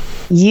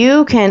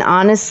 You can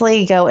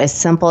honestly go as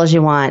simple as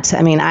you want.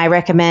 I mean, I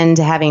recommend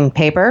having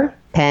paper,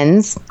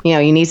 pens. You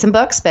need some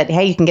books, but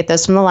hey, you can get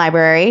those from the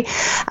library.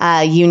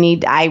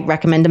 I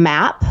recommend a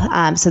map.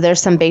 So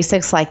there's some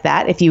basics like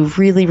that. If you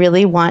really,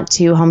 really want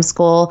to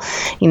homeschool,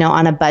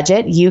 on a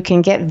budget, you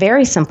can get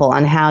very simple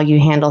on how you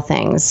handle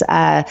things.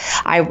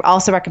 I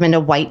also recommend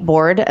a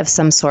whiteboard of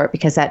some sort,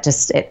 because that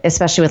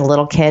especially with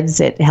little kids,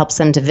 it helps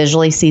them to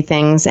visually see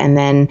things. And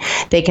then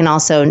they can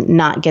also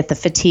not get the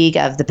fatigue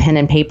of the pen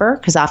and paper,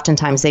 because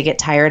oftentimes they get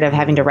tired of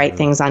having to write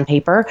things on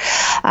paper.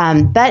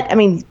 But I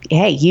mean,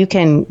 hey,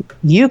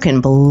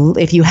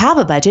 if you have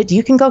a budget,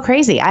 you can go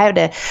crazy. I had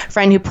a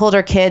friend who pulled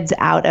her kids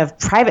out of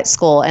private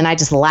school, and I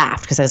just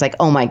laughed because I was like,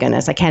 oh my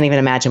goodness, I can't even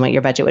imagine what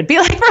your budget would be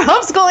like for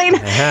homeschooling.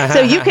 So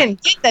you can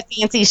get the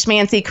fancy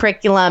schmancy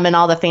curriculum and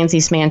all the fancy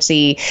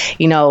schmancy,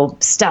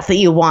 stuff that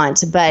you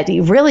want, but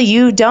really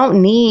you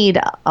don't need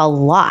a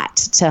lot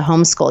to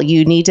homeschool.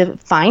 You need to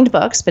find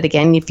books, but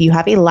again, if you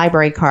have a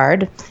library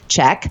card,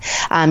 check.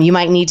 You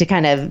might need to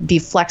kind of be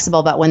flexible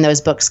about when those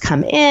books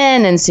come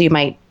in, and so you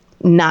might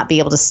not be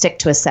able to stick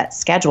to a set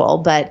schedule.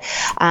 But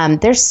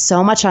there's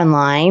so much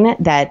online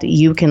that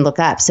you can look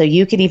up. So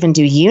you could even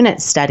do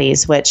unit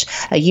studies, which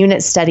a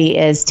unit study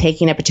is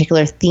taking a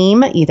particular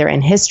theme, either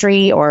in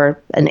history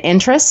or an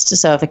interest.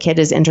 So if a kid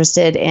is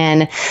interested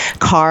in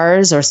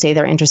cars, or say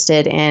they're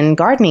interested in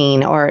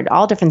gardening, or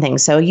all different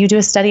things. So you do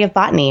a study of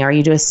botany, or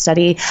you do a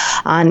study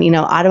on,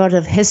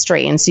 automotive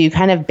history. And so you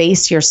kind of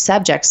base your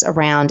subjects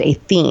around a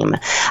theme.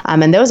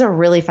 And those are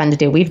really fun to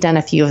do. We've done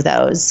a few of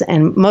those,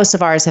 and most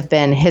of ours have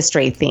been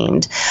history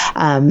themed.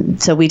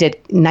 So we did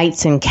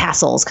knights and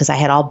castles, because I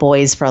had all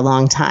boys for a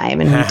long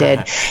time, and we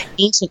did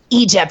ancient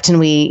Egypt, and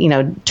we,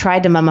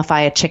 tried to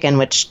mummify a chicken,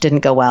 which didn't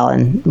go well,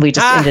 and we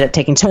just ended up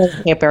taking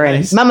toilet paper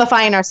and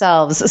mummifying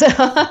ourselves.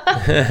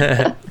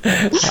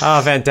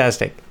 Oh,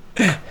 fantastic.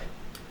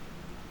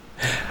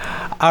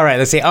 All right,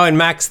 let's see. Oh, and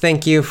Max,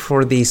 thank you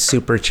for the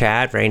super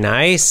chat. Very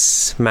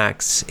nice.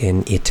 Max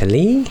in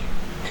Italy.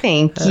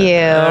 Thank you.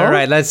 All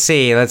right, let's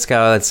see. Let's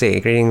go. Let's see.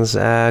 Greetings.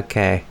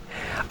 Okay.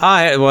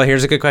 Well,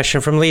 here's a good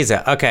question from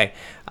Lisa. Okay.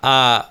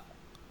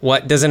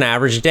 What does an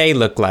average day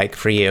look like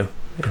for you,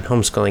 in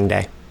homeschooling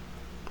day?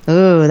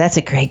 Ooh, that's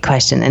a great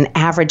question. An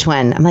average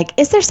one. I'm like,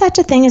 is there such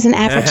a thing as an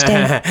average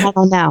day? I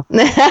don't know.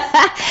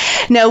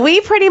 No,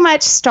 we pretty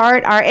much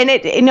start and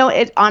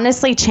it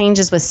honestly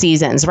changes with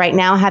seasons. Right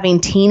now, having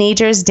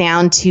teenagers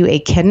down to a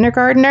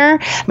kindergartner.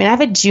 I mean, I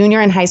have a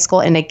junior in high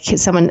school and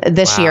someone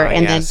this year,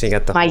 and then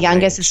so my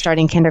youngest is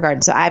starting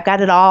kindergarten. So I've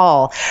got it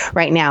all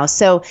right now.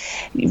 So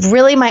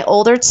really, my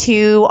older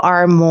two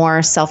are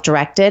more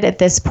self-directed at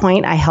this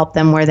point. I help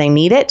them where they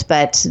need it,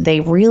 but they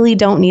really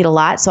don't need a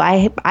lot. So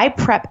I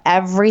prep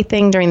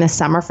everything during the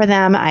summer for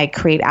them. I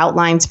create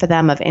outlines for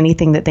them of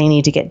anything that they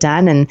need to get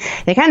done, and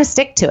they kind of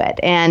stick to it.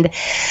 And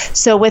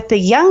so with the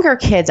younger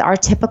kids, our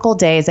typical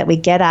day is that we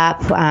get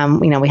up,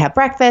 we have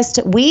breakfast.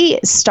 We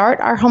start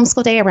our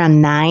homeschool day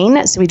around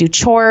 9. So we do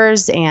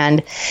chores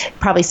and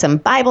probably some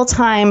Bible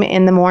time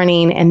in the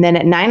morning. And then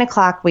at 9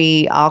 o'clock,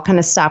 we all kind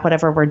of stop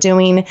whatever we're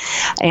doing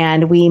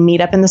and we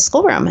meet up in the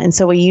schoolroom. And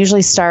so we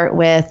usually start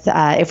with,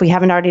 if we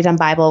haven't already done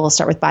Bible, we'll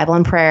start with Bible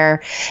and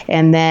prayer.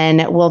 And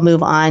then we'll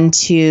move on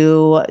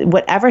to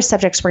whatever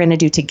subjects we're going to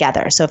do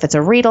together. So if it's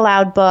a read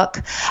aloud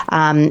book,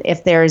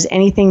 if there's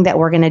anything that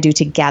we're going to do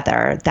together,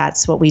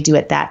 that's what we do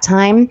at that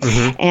time.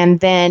 Mm-hmm. And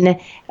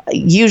then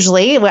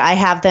usually I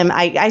have them,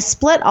 I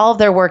split all of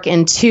their work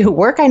into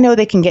work I know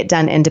they can get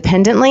done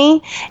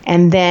independently,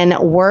 and then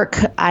work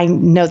I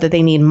know that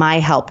they need my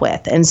help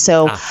with. And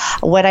so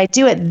what I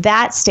do at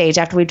that stage,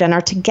 after we've done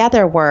our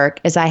together work,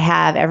 is I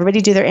have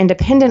everybody do their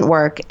independent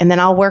work, and then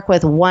I'll work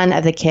with one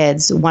of the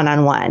kids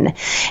one-on-one.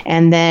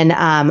 And then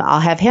I'll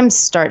have him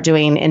start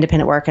doing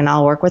independent work, and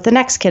I'll work with the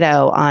next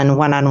kiddo on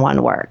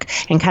one-on-one work,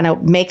 and kind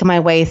of make my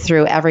way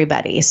through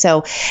everybody.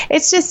 So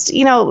it's just,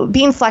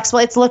 being flexible.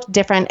 It's looked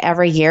different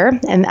every year.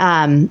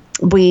 And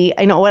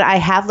what I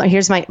have,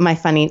 here's my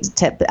funny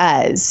tip.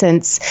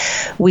 Since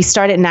we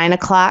start at 9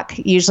 o'clock,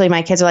 usually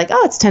my kids are like,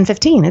 oh, it's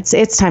 10:15.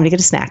 It's time to get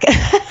a snack.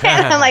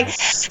 And I'm like,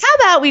 how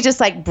about we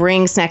just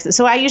bring snacks?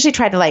 So I usually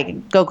try to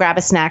go grab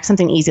a snack,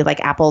 something easy like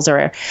apples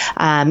or,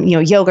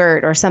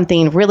 yogurt or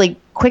something really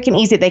quick and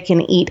easy they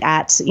can eat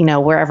at,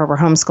 wherever we're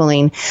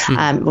homeschooling,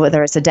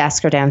 whether it's a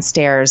desk or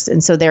downstairs.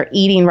 And so they're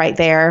eating right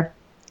there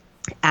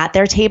at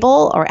their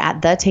table or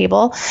at the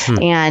table,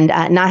 and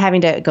not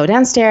having to go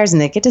downstairs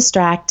and they get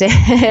distracted.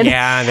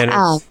 Yeah. Then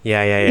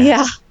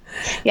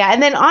Yeah.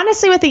 And then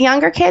honestly, with the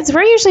younger kids,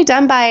 we're usually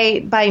done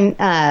by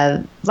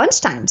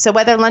lunchtime. So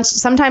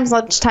sometimes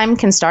lunchtime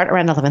can start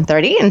around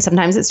 11:30 and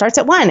sometimes it starts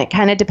at 1. It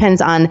kind of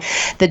depends on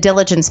the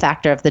diligence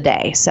factor of the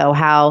day. So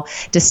how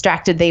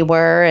distracted they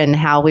were and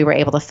how we were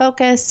able to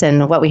focus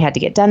and what we had to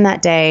get done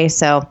that day.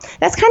 So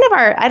that's kind of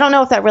I don't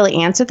know if that really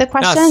answered the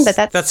question, but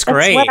that's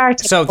great. What our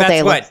typical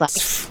day looks like.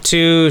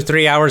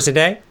 2-3 hours a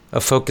day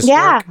of focused work?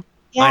 Yeah.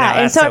 I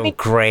know, that's so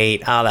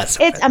great. Oh, it's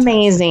fantastic.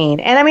 Amazing.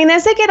 And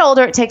as they get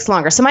older, it takes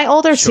longer. So my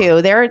older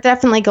two, they're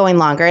definitely going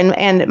longer.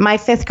 And my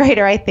 5th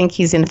grader, I think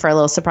he's in for a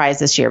little surprise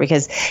this year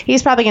because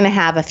he's probably going to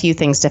have a few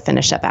things to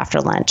finish up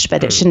after lunch,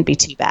 but it shouldn't be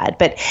too bad.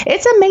 But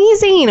it's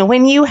amazing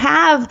when you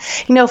have,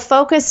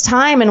 focused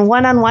time and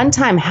one-on-one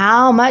time,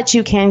 how much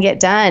you can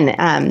get done.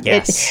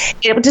 Yes.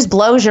 It just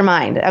blows your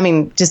mind.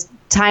 Just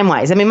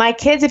time-wise. My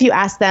kids, if you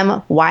ask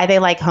them why they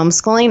like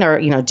homeschooling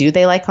or, do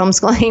they like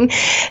homeschooling,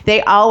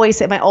 they always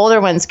say, my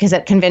older ones, because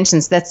at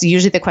conventions, that's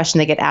usually the question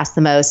they get asked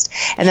the most.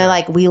 And they're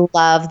like, we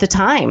love the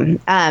time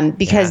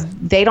because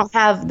they don't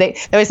have,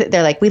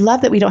 they're like, we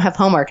love that we don't have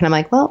homework. And I'm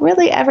like, well,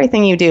 really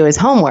everything you do is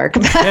homework.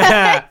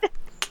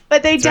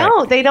 But they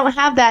don't. Right. They don't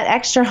have that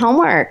extra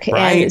homework.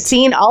 Right. And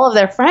seeing all of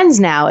their friends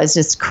now is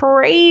just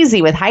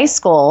crazy with high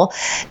school,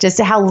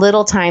 just how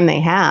little time they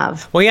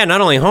have. Well, yeah,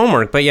 not only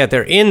homework, but yet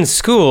they're in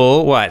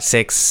school,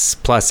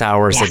 6+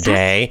 hours a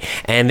day.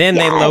 And then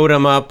they load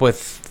them up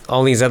with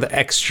all these other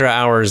extra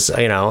hours,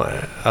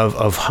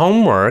 of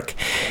homework.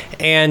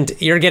 And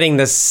you're getting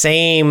the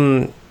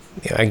same,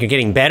 you're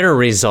getting better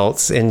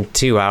results in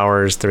 2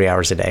 hours, 3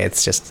 hours a day.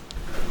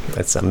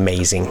 It's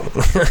amazing.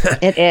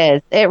 It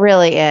is. It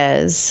really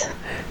is.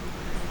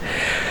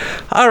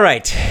 All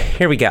right,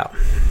 here we go.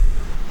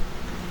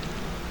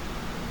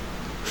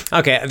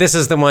 Okay, this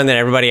is the one that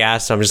everybody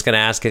asked, so I'm just going to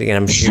ask it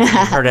again. You've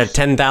heard it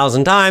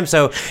 10,000 times,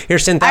 so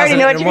here's 10,001. I already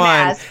know what you're going to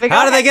ask.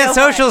 How do they get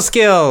social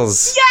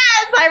skills?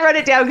 Yes, I wrote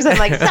it down because I'm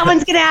like,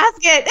 someone's going to ask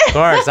it. Of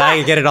course,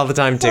 I get it all the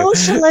time, too.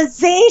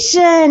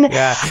 Socialization.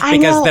 Yeah,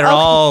 because they're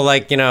all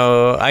like,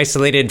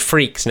 isolated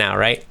freaks now,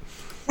 right?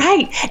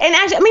 Right. And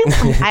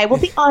actually, I will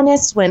be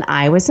honest, when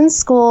I was in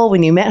school,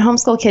 when you met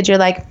homeschool kids, you're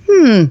like,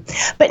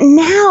 But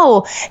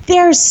now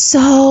there's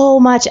so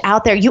much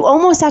out there. You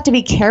almost have to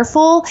be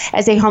careful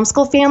as a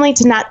homeschool family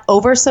to not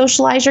over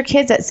socialize your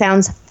kids. That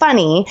sounds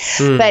funny,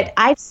 but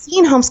I've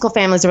seen homeschool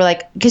families where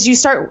because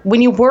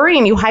when you worry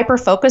and you hyper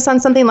focus on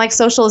something like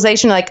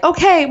socialization, you're like,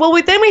 okay, well,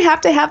 then we have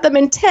to have them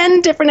in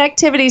 10 different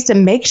activities to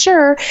make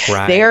sure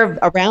they're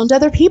around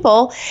other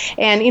people.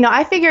 And,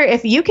 I figure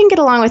if you can get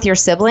along with your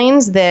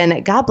siblings,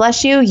 then God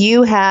bless you.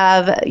 You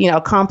have,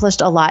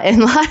 accomplished a lot in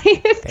life.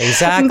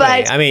 Exactly.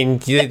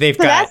 But, they've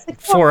got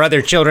 4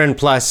 other children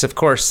plus, of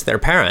course, their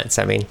parents.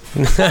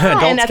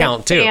 Adults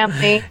count too.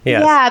 Yes.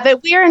 Yeah,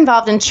 but we are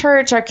involved in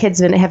church. Our kids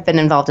have been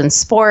involved in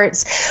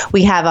sports.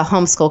 We have a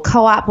homeschool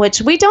co-op,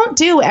 which we don't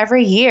do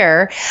every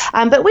year,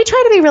 but we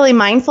try to be really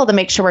mindful to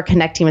make sure we're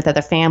connecting with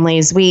other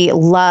families. We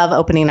love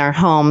opening our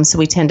homes, so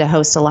we tend to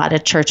host a lot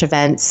of church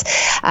events.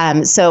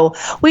 So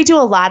we do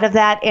a lot of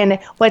that. And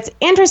what's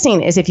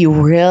interesting is if you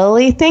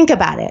really think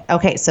about it,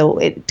 okay, so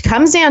it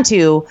comes down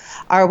to,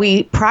 are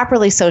we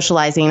properly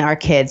socializing our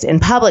kids in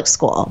public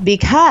school?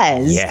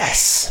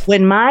 Because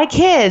when my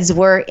kids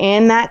were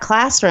in that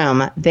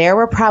classroom, there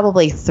were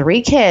probably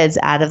 3 kids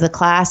out of the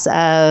class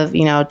of,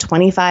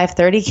 25,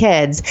 30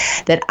 kids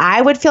that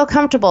I would feel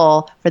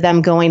comfortable for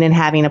them going and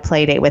having a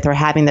play date with or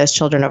having those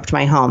children over to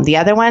my home. The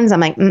other ones, I'm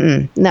like,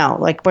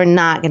 no, we're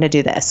not going to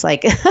do this.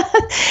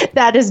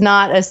 That is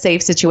not a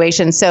safe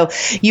situation. So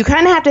you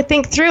kind of have to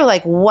think through,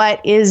 what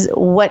is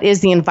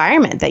the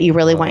environment that you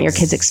really want your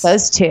kids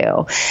exposed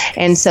to.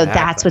 And so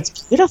that's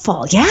what's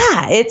beautiful.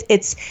 Yeah,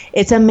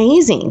 it's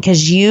amazing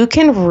because you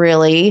can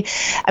really,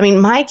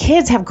 my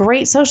kids have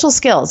great social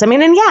skills.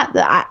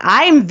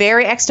 I am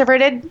very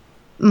extroverted.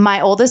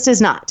 My oldest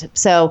is not.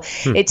 So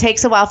it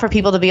takes a while for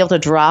people to be able to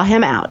draw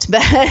him out.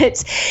 But,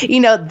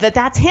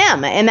 that's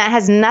him. And that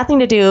has nothing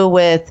to do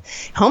with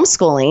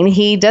homeschooling.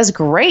 He does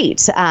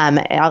great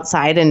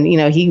outside. And,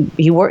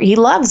 he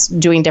loves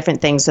doing different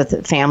things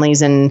with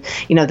families and,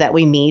 that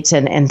we meet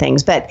and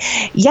things. But,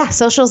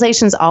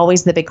 socialization is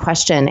always the big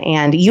question.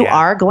 And you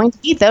are going to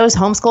meet those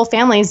homeschool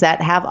families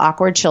that have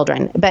awkward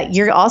children. But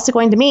you're also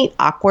going to meet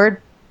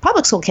awkward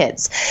public school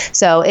kids.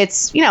 So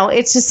it's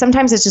just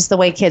sometimes it's just the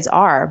way kids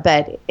are,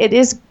 but it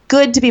is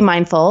good to be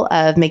mindful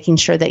of making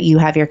sure that you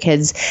have your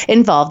kids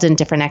involved in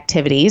different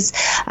activities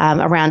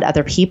around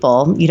other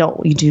people.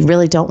 You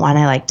really don't want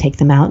to take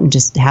them out and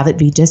just have it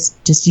be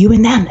just you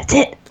and them. That's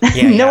it.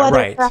 No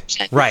other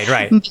interaction.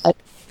 Right.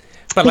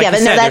 But like you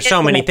said, there's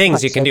so many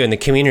things you can do in the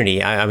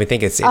community. I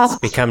think it's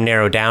become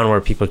narrowed down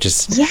where people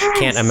just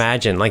can't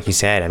imagine. Like you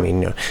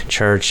said,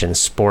 church and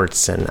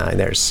sports, and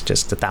there's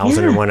just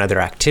 1,001 other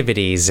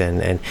activities,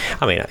 and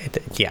you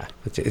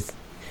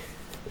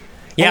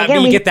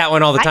get that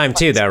one all the time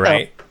too, though,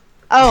 right?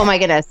 Oh my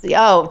goodness.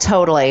 Oh,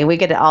 totally. We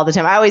get it all the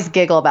time. I always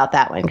giggle about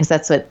that one because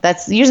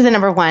that's usually the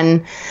number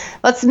one.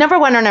 Well, it's number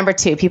 1 or number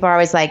 2. People are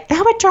always like,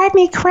 that would drive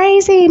me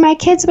crazy. My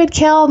kids would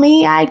kill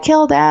me. I'd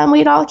kill them.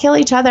 We'd all kill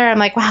each other. I'm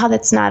like, wow,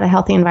 that's not a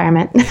healthy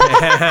environment.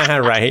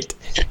 Right.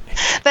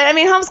 But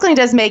homeschooling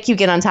does make you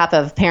get on top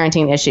of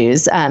parenting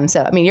issues.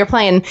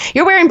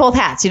 You're wearing both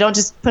hats. You don't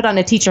just put on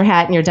a teacher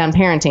hat and you're done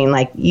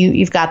parenting.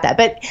 You've got that.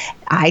 But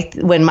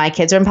when my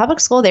kids were in public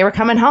school, they were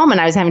coming home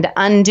and I was having to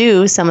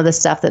undo some of the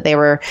stuff that they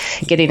were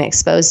getting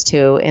exposed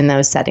to in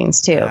those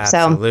settings too.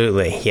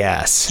 Absolutely.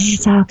 Yes.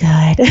 It's all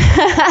good.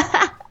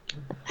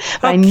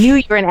 I knew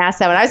you were going to ask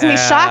that one. I was going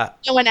to be shocked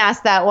if no one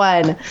asked that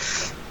one.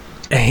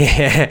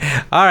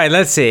 All right,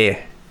 let's see.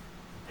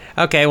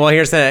 Okay, well,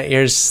 here's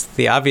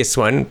the obvious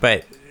one,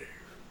 but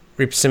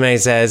Ripsime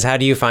says, how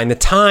do you find the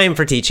time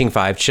for teaching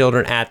 5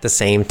 children at the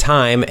same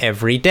time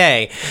every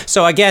day?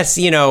 So I guess,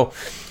 again,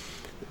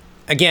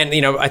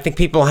 I think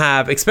people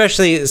have,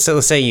 especially, so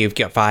let's say you've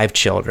got 5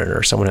 children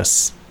or someone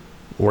else,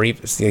 or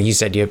you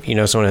said you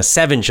have, someone has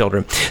 7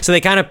 children. So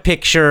they kind of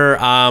picture,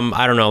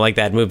 I don't know, like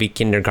that movie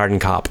Kindergarten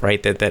Cop,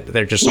 right? That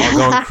they're just all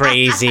going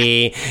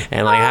crazy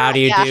and how do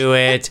you do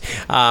it?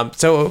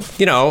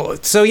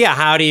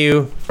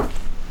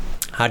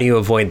 How do you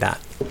avoid that?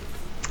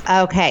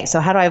 Okay,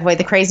 so how do I avoid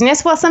the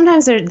craziness? Well,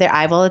 sometimes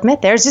I will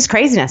admit there's just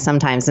craziness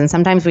sometimes. And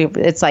sometimes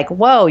it's like,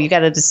 whoa, you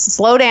got to just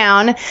slow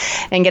down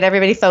and get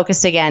everybody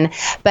focused again.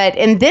 But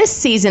in this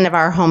season of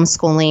our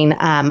homeschooling,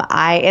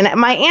 and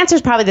my answer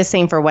is probably the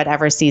same for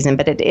whatever season,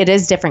 but it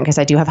is different because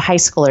I do have high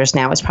schoolers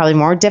now. It's probably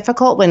more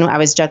difficult when I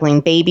was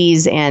juggling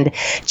babies and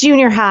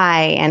junior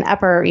high and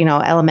upper,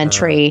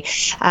 elementary.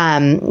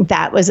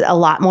 That was a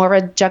lot more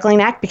of a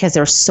juggling act because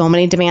there were so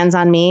many demands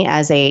on me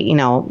as a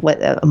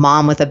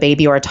mom with a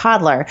baby or a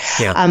toddler.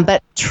 together.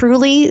 But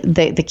truly,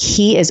 the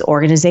key is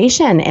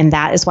organization. And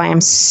that is why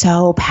I'm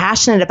so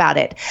passionate about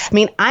it. I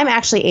mean, I'm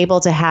actually able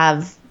to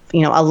have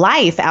a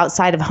life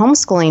outside of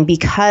homeschooling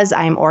because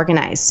I'm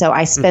organized. So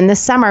I spend the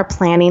summer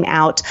planning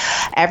out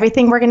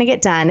everything we're going to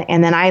get done.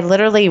 And then I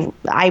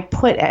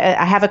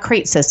have a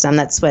crate system.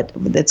 That's what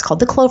it's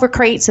called, the Clover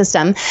crate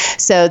system.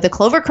 So the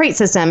Clover crate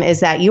system is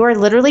that you are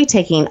literally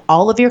taking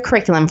all of your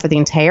curriculum for the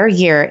entire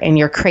year and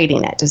you're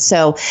crating it.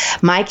 So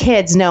my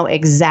kids know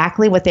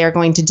exactly what they're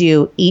going to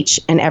do each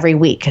and every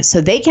week.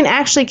 So they can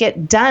actually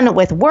get done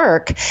with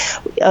work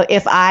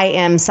if I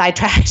am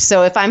sidetracked.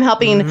 So if I'm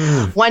helping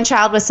one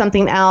child with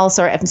something else,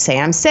 or if, say,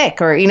 I'm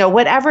sick, or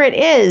whatever it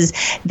is,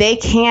 they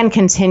can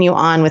continue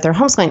on with their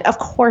homeschooling. Of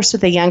course, with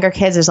the younger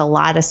kids, there's a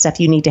lot of stuff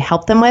you need to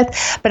help them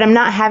with, but I'm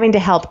not having to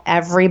help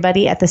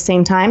everybody at the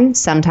same time.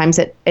 Sometimes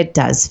it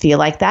does feel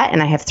like that,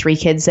 and I have 3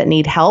 kids that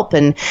need help,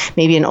 and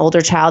maybe an older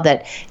child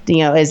that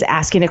is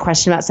asking a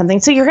question about something.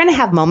 So you're going to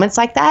have moments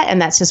like that,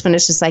 and that's just when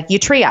it's just like you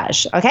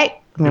triage. Okay,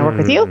 I'm going to work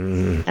with you,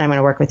 and I'm going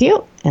to work with you,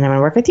 and I'm going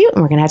to work with you,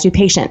 and we're going to have to be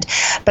patient.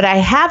 But I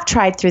have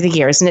tried through the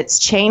years, and it's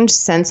changed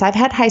since I've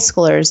had high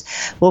schoolers.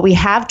 What we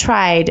have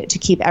tried to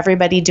keep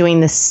everybody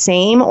doing the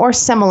same or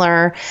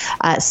similar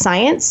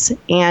science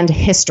and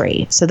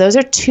history. So those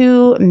are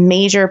 2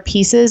 major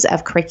pieces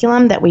of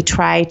curriculum that we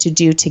try to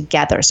do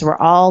together. So we're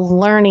all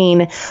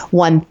learning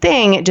one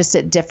thing, just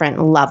at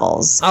different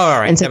levels. Oh, all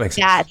right. And so that makes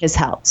that sense. has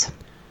helped.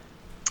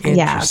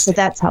 Yeah, so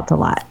that's helped a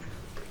lot.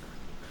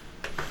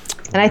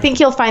 And I think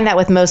you'll find that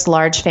with most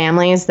large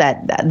families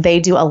that they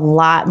do a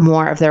lot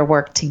more of their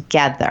work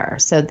together.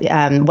 So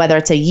whether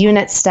it's a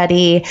unit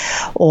study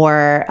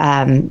or,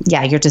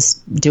 you're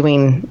just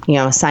doing,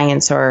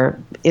 science, or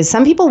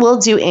some people will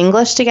do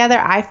English together.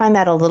 I find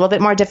that a little bit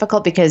more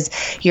difficult because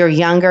your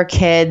younger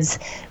kids,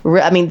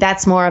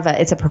 that's more of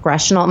it's a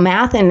progressional.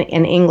 Math and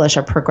English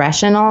are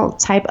progressional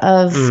type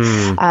of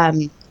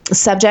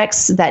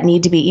subjects that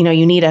need to be,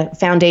 you need a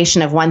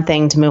foundation of one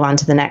thing to move on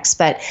to the next,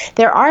 but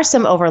there are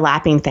some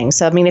overlapping things.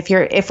 So,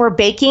 if we're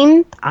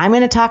baking, I'm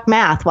going to talk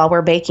math while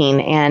we're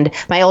baking, and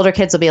my older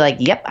kids will be like,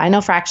 yep, I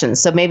know fractions.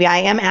 So maybe I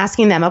am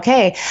asking them,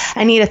 okay,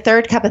 I need a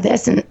third cup of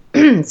this, and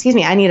excuse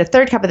me, I need a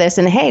third cup of this,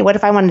 and hey, what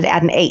if I wanted to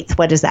add an eighth?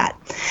 What is that?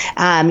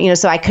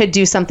 So I could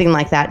do something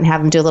like that and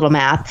have them do a little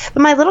math.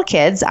 But my little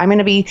kids, I'm going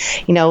to be,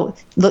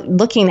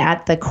 looking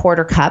at the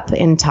quarter cup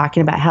and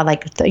talking about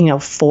how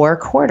 4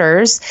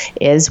 quarters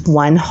is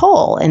 1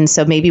 whole. And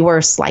so maybe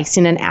we're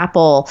slicing an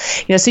apple,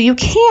 so you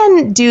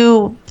can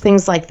do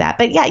things like that.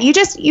 But yeah,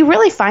 you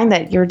really find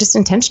that you're just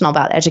intentional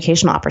about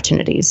educational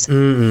opportunities.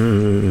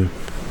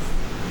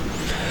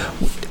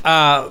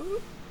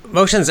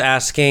 Motion's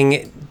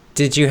asking,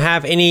 did you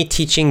have any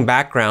teaching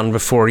background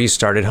before you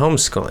started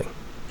homeschooling?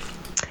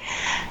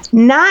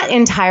 Not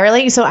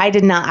entirely. So I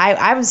did not.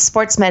 I was a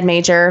sports med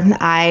major.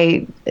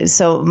 I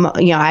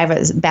have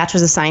a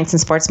bachelor's of science in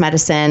sports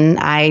medicine.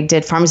 I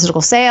did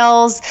pharmaceutical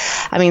sales.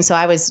 So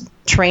I was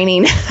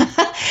training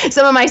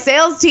some of my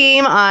sales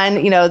team on,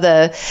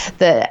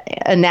 the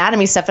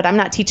anatomy stuff, but I'm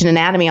not teaching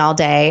anatomy all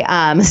day.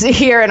 So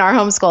here in our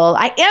homeschool,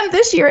 I am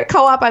this year at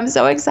co-op. I'm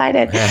so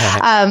excited.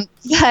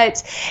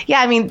 But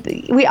yeah,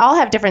 we all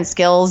have different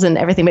skills and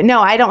everything, but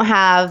no, I don't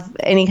have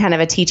any kind of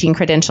a teaching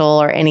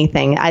credential or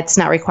anything. It's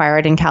not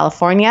required in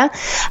California.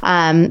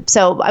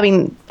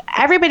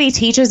 Everybody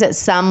teaches at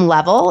some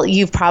level.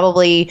 You've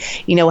probably,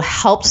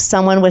 helped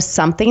someone with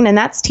something, and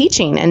that's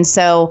teaching. And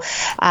so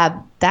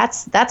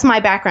that's my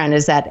background,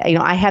 is that,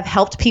 I have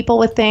helped people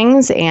with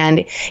things.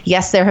 And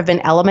yes, there have been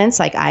elements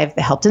like I've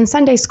helped in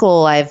Sunday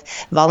school. I've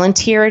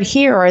volunteered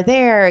here or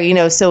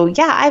there, so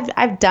yeah,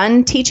 I've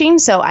done teaching.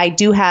 So I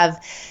do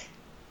have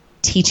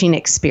teaching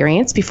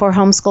experience before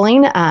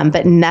homeschooling,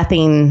 but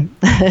nothing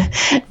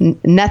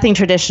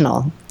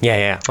traditional.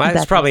 Yeah. Well,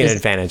 that's probably an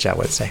advantage, I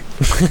would say.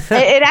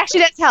 It actually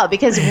does help,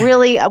 because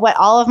really what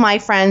all of my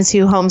friends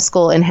who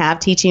homeschool and have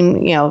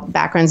teaching,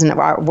 backgrounds and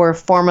were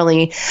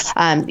formerly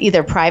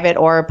either private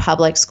or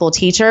public school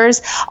teachers,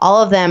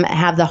 all of them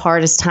have the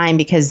hardest time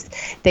because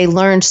they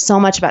learned so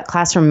much about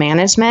classroom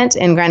management.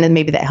 And granted,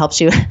 maybe that helps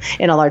you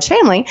in a large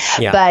family,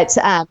 but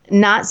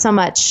not so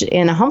much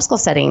in a homeschool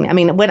setting.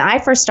 When I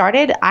first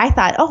started, I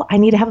thought, oh, I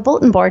need to have a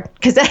bulletin board,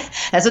 because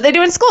that's what they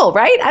do in school,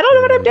 right? I don't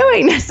know what I'm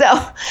doing. So,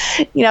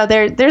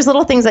 there's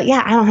little things that,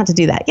 I don't have to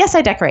do that. Yes,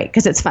 I decorate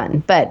because it's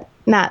fun, but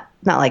not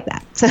like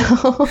that. So.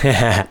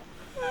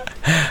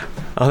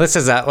 This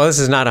is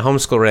not a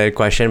homeschool related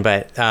question,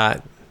 but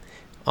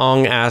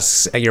Ong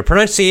asks, your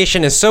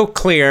pronunciation is so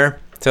clear.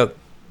 So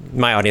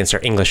my audience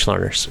are English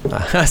learners.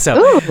 And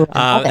so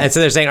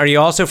they're saying, are you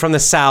also from the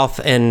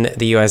South in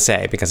the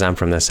USA? Because I'm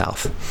from the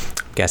South.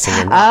 I'm guessing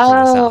you're not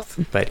from the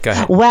South, but go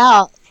ahead.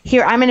 Well,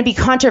 here, I'm going to be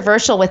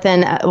controversial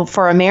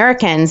for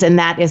Americans, and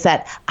that is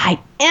that I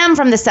am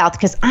from the South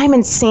because I'm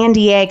in San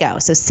Diego.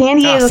 So San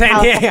Diego,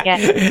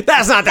 California.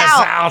 That's not the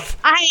South.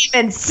 I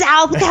am in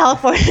South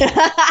California.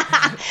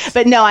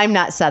 But no, I'm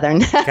not Southern.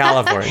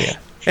 California.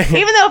 Even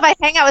though if I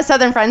hang out with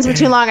Southern friends for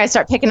too long, I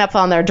start picking up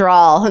on their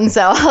drawl. And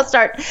so I'll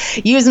start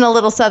using a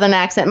little Southern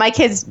accent. My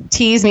kids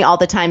tease me all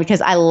the time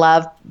because I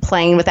love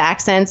playing with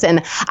accents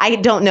and I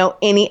don't know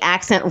any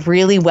accent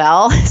really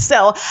well.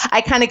 So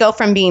I kind of go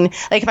from being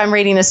like, if I'm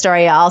reading a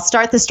story, I'll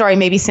start the story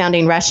maybe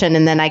sounding Russian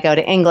and then I go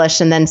to English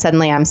and then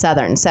suddenly I'm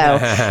Southern. So,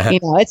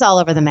 it's all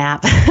over the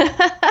map.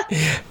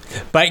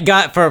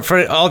 But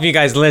for all of you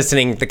guys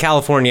listening, the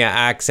California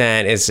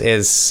accent is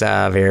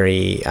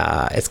very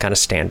it's kind of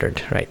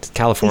standard, right?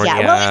 California,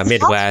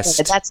 Midwest.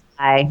 Hollywood, that's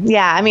why.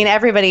 Yeah, I mean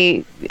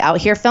everybody out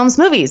here films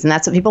movies, and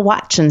that's what people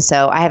watch. And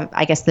so I have,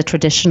 I guess, the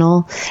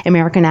traditional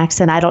American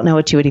accent. I don't know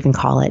what you would even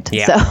call it.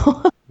 Yeah.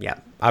 So Yeah,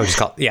 I would just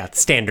call it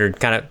standard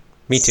kind of.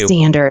 Me too.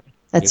 Standard.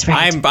 That's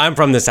right. I'm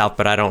from the South,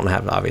 but I don't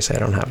have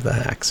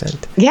the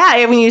accent.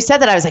 Yeah, when you said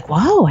that, I was like,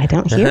 whoa, I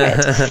don't hear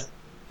it.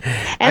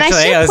 And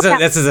actually,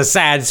 this is a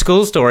sad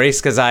school story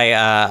because I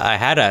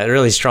had a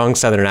really strong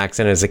Southern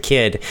accent as a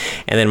kid,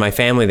 and then my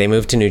family, they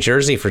moved to New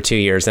Jersey for 2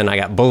 years, and I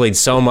got bullied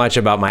so much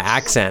about my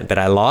accent that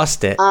I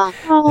lost it.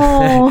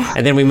 Oh.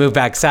 And then we moved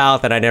back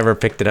south, and I never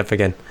picked it up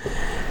again.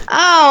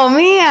 Oh,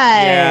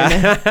 man.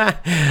 Yeah.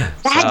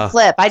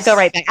 Backflip. I'd go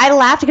right back. I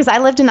laughed because I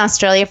lived in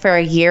Australia for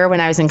a year when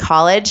I was in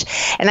college,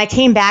 and I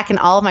came back, and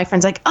all of my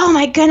friends were like, oh,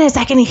 my goodness,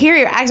 I can hear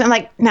your accent. I'm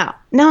like, no,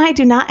 I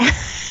do not.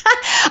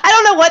 I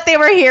don't know what they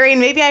were hearing.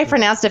 Maybe I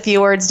pronounced a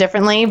few words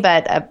differently,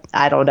 but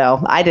I don't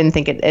know. I didn't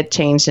think it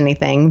changed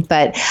anything.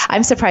 But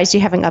I'm surprised you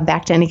haven't gone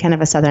back to any kind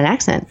of a Southern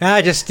accent.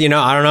 I just, I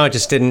don't know. It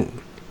just didn't.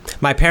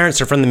 My parents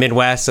are from the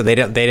Midwest, so they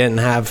didn't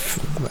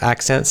have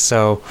accents.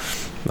 So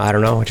I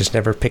don't know. I just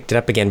never picked it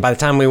up again. By the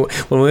time when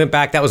we went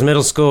back, that was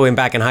middle school. We went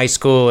back in high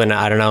school, and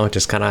I don't know.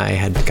 Just kind of I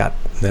had got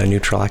the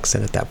neutral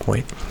accent at that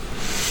point.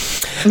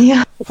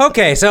 Yeah.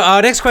 Okay, so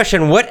next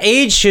question. What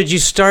age should you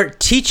start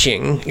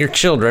teaching your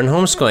children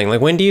homeschooling? Like,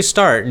 when do you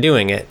start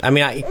doing it? I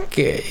mean,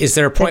 is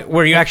there a point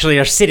where you actually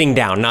are sitting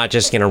down, not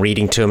just,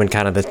 reading to them and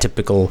kind of the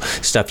typical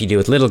stuff you do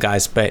with little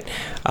guys, but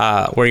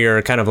where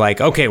you're kind of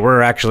like, okay,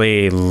 we're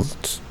actually,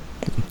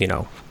 we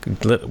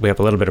have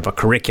a little bit of a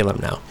curriculum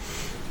now.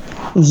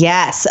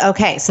 Yes.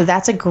 Okay. So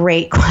that's a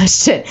great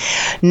question.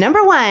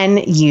 Number one,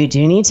 you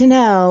do need to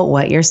know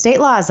what your state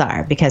laws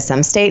are because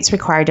some states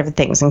require different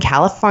things. In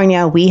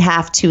California, we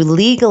have to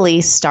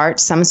legally start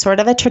some sort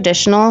of a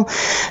traditional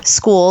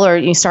school or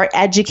you start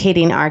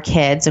educating our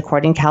kids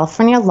according to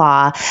California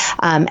law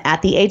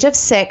at the age of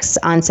 6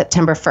 on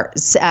September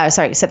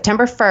 1st.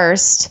 September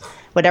 1st.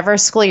 Whatever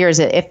school year is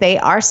it, if they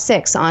are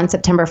 6 on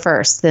September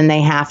 1st, then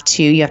you have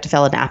to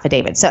fill an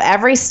affidavit. So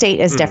every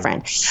state is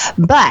different.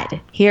 But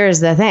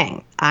here's the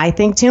thing. I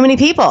think too many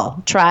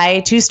people try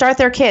to start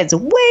their kids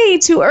way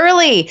too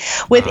early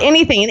with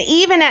anything. And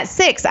even at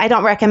 6, I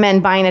don't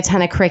recommend buying a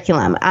ton of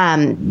curriculum.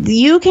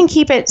 You can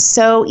keep it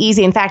so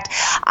easy. In fact,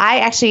 I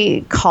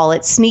actually call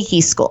it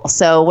sneaky school.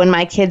 So when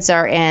my kids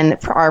are in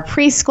our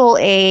preschool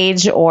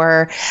age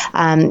or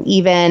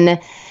even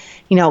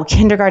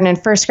kindergarten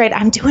and first grade,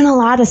 I'm doing a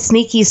lot of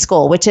sneaky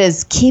school, which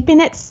is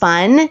keeping it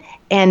fun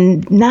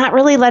and not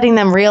really letting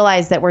them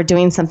realize that we're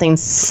doing something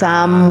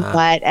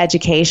somewhat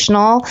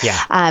educational.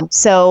 Yeah.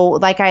 So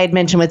like I had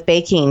mentioned with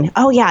baking,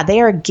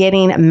 they are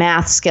getting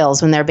math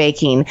skills when they're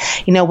baking.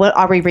 What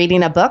are we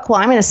reading a book? Well,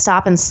 I'm going to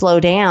stop and slow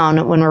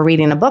down when we're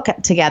reading a book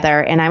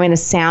together, and I'm going to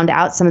sound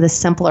out some of the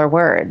simpler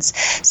words.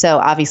 So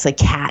obviously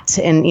cat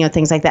and,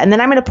 things like that. And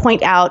then I'm going to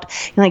point out,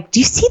 do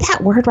you see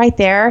that word right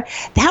there?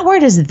 That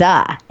word is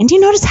the. And do you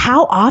notice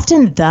how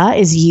often the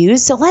is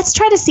used? So let's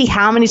try to see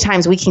how many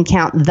times we can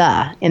count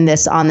the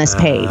on this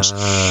page.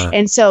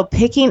 And so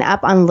picking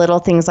up on little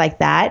things like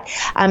that.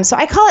 So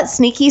I call it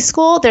sneaky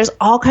school. There's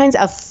all kinds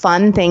of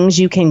fun things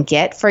you can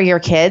get for your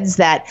kids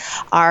that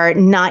are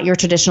not your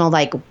traditional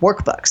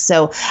workbooks.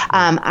 So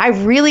I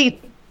really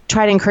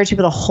try to encourage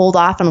people to hold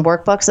off on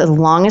workbooks as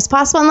long as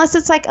possible, unless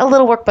it's like a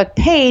little workbook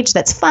page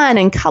that's fun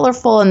and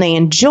colorful and they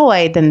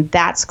enjoy, then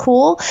that's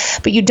cool.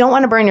 But you don't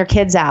want to burn your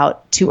kids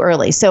out too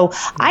early. So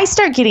I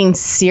start getting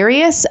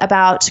serious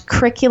about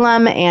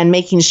curriculum and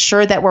making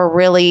sure that we're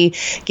really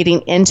getting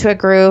into a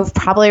groove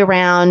probably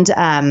around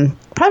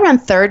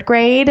 3rd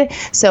grade.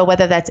 So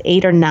whether that's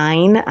 8 or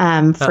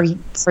 9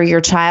 for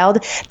your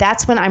child,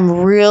 that's when I'm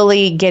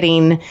really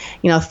getting,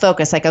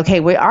 focused. Like,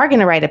 okay, we are going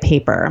to write a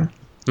paper.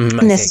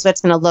 And this is what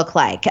it's going to look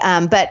like.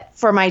 But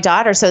for my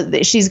daughter, so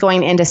she's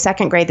going into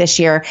 2nd grade this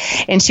year,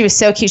 and she was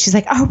so cute. She's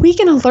like, are we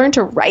going to learn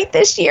to write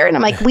this year? And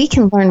I'm like, we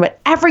can learn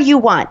whatever you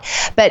want.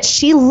 But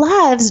she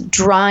loves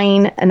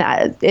drawing, and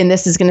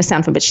this is going to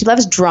sound fun, but she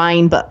loves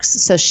drawing books.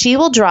 So she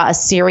will draw a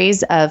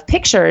series of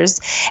pictures,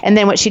 and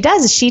then what she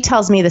does is she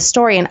tells me the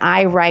story, and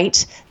I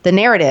write the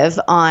narrative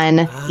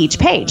on each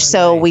page.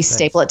 So we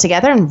staple it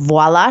together, and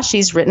voila,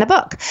 she's written a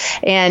book.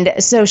 And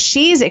so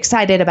she's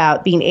excited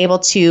about being able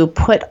to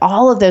put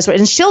all of those words,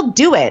 and she'll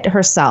do it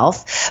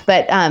herself,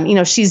 but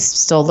she's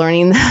still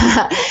learning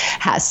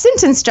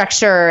sentence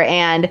structure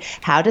and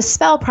how to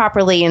spell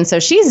properly. And so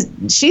she's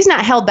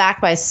not held back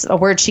by a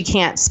word she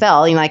can't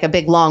spell, like a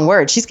big long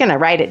word. She's going to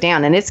write it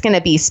down and it's going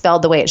to be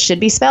spelled the way it should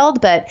be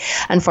spelled. But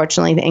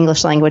unfortunately, the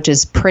English language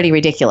is pretty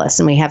ridiculous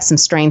and we have some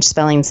strange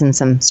spellings and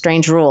some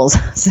strange rules.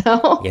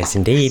 So yes,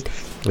 indeed.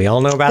 We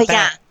all know about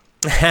that.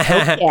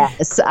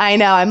 Yes, I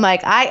know. I'm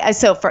like,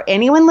 so for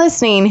anyone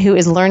listening who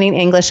is learning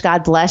English,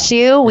 God bless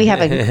you. We have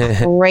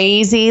a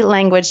crazy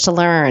language to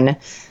learn.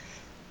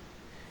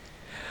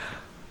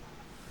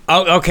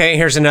 Oh, okay.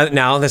 Here's another.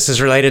 Now, this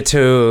is related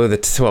to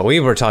what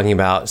we were talking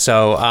about.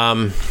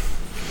 So,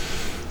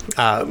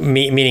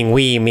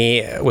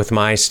 me with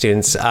my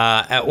students.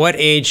 At what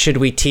age should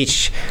we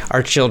teach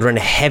our children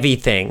heavy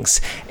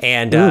things?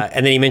 And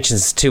then he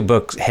mentions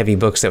two heavy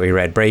books that we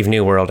read: Brave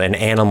New World and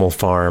Animal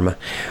Farm.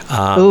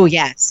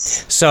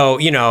 Yes. So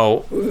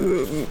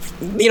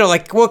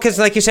because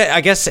like you said,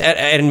 I guess,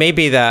 and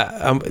maybe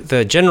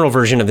the general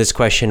version of this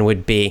question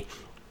would be.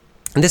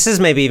 And this is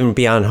maybe even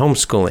beyond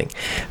homeschooling,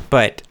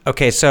 but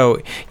okay, so,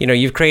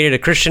 you've created a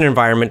Christian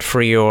environment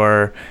for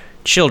your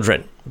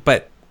children,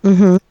 but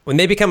when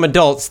they become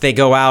adults, they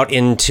go out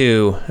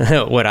into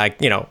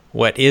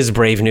what is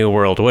Brave New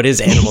World? What is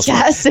Animal Farm?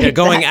 Yes, They're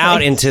going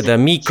out into the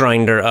meat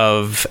grinder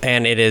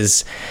and it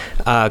is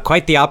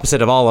quite the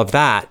opposite of all of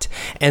that.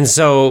 And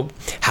so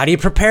how do you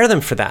prepare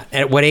them for that?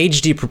 At what age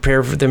do you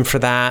prepare them for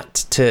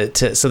that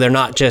so they're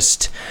not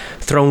just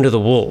thrown to the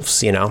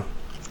wolves,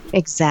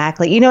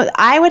 Exactly.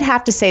 I would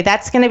have to say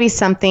that's going to be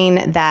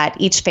something that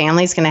each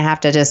family is going to have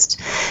to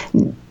just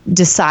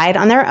decide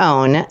on their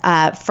own.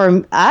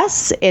 For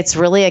us, it's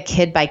really a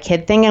kid by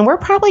kid thing. And we're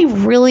probably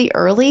really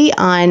early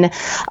on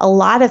a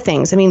lot of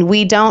things. I mean,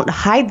 we don't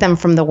hide them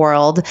from the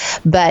world,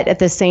 but at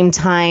the same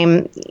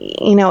time,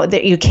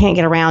 that you can't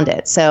get around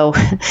it. So,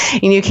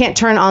 you can't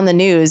turn on the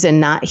news and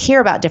not hear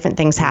about different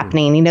things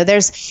happening.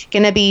 There's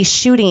going to be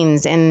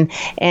shootings and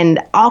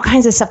all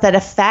kinds of stuff that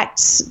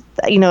affects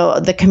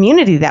the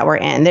community that we're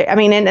in.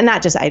 And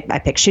not just, I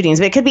pick shootings,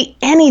 but it could be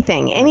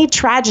anything, any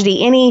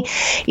tragedy,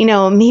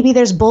 maybe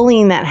there's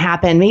bullying that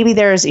happened. Maybe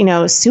there's,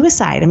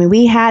 suicide. I mean,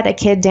 we had a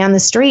kid down the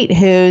street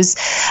who's,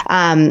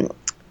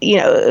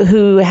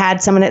 who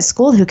had someone at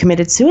school who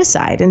committed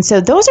suicide. And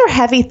so those are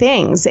heavy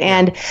things.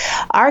 And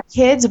our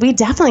kids, we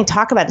definitely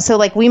talk about it.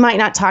 So we might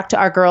not talk to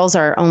our girls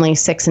are only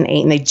 6 and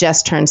 8 and they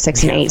just turned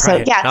 6 and 8. Right.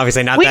 So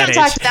obviously not we that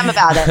don't age. talk to them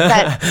about it.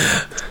 But,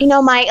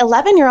 my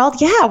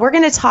 11-year-old, we're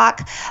going to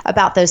talk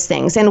about those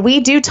things. And we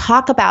do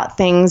talk about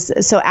things.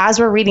 So as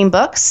we're reading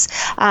books,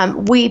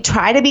 we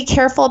try to be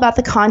careful about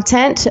the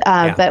content,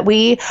 but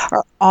we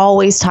are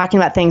always talking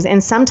about things.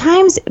 And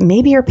sometimes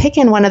maybe you're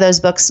picking one of those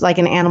books like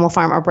an Animal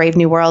Farm or Brave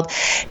New World.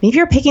 Maybe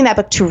you're picking that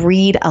book to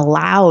read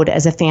aloud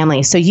as a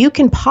family. So you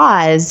can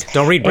pause.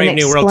 Don't read Brave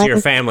New World to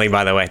your family,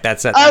 by the way.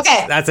 That's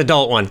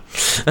adult one. Okay,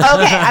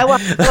 I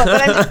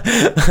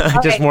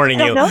won't. Just warning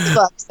you. I don't know the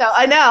book, so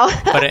I know.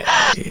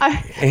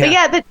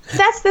 But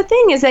that's the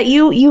thing is that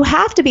you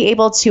have to be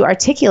able to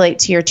articulate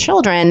to your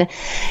children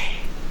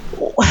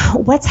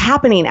what's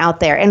happening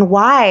out there and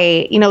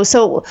why,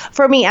 so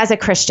for me as a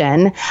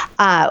Christian,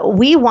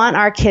 we want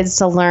our kids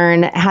to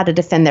learn how to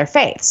defend their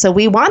faith. So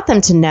we want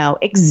them to know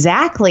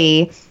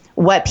exactly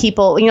what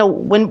people,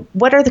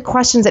 what are the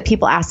questions that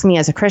people ask me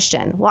as a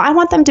Christian? Well, I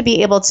want them to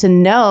be able to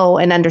know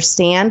and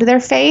understand their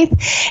faith.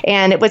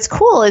 And what's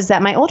cool is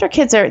that my older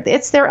kids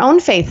it's their own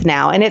faith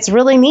now. And it's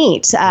really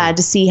neat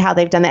to see how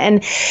they've done that.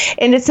 And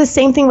it's the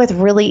same thing with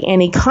really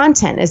any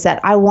content is that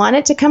I want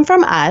it to come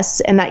from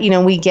us and that,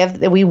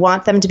 we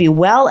want them to be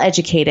well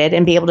educated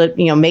and be able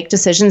to, make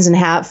decisions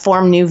and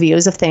form new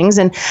views of things.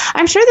 And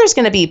I'm sure there's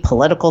going to be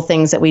political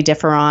things that we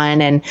differ on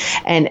and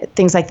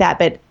things like that.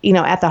 But,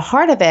 at the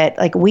heart of it,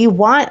 we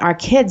want our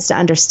kids to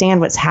understand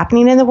what's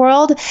happening in the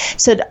world.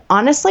 So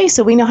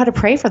we know how to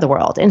pray for the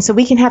world. And so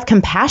we can have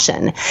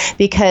compassion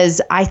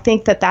because I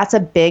think that that's a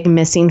big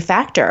missing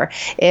factor.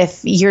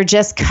 If you're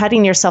just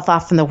cutting yourself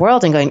off from the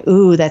world and going,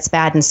 ooh, that's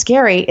bad and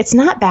scary. It's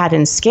not bad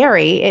and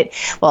scary.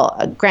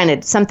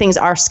 Granted, some things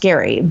are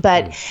scary,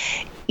 but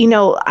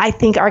I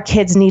think our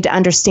kids need to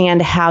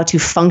understand how to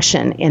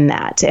function in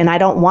that. And I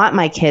don't want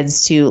my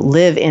kids to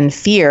live in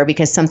fear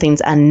because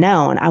something's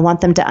unknown. I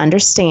want them to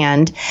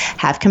understand,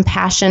 have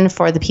compassion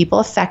for the people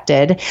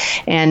affected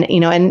and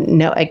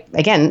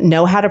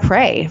know how to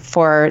pray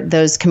for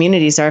those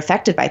communities that are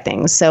affected by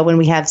things. So when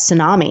we have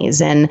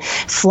tsunamis and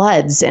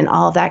floods and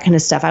all of that kind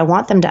of stuff, I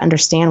want them to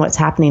understand what's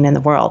happening in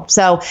the world.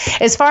 So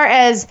as far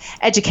as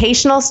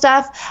educational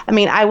stuff,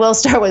 I will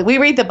start with, we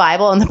read the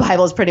Bible and the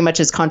Bible is pretty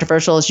much as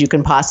controversial as you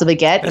can possibly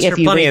get. There's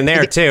plenty in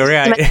there too,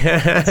 right?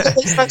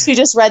 These folks who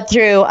just read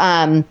through,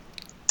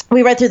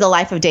 we read through the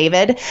life of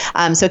David.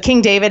 So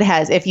King David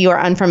has, if you are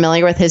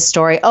unfamiliar with his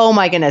story, oh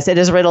my goodness, it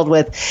is riddled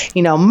with,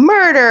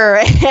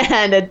 murder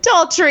and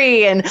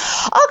adultery and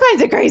all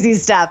kinds of crazy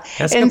stuff.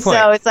 That's and a good point.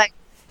 So it's like,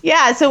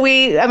 Yeah, so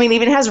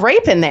even has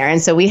rape in there.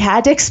 And so we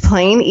had to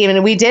explain,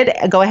 we did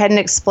go ahead and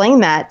explain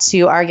that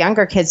to our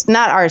younger kids,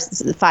 not our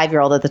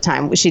 5-year-old at the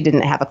time. She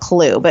didn't have a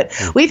clue, but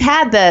we've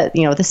had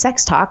the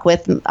sex talk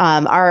with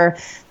our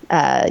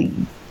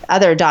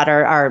other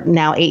daughter, our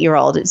now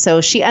 8-year-old. So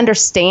she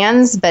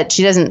understands, but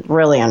she doesn't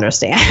really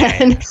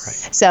understand. Right.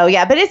 So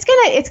yeah, but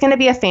it's gonna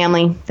be a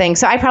family thing.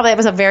 So that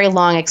was a very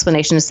long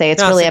explanation to say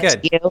it's really up to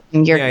you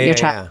and your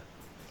child.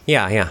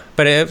 Yeah.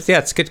 But it's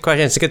a good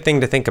question. It's a good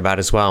thing to think about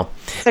as well.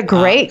 It's a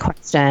great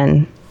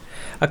question.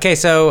 Okay,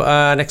 so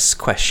next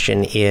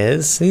question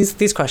is,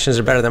 these questions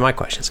are better than my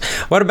questions.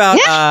 What about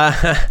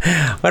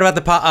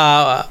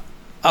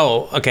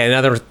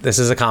this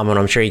is a common one.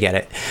 I'm sure you get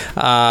it.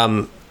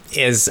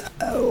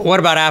 What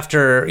about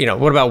after,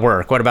 what about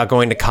work? What about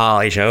going to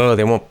college? Will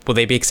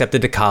they be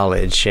accepted to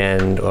college?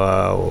 And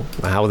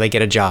how will they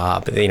get a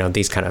job?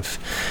 These kind of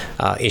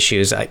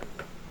issues.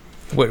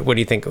 What do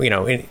you think,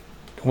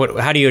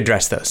 how do you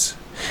address those?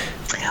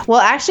 Well,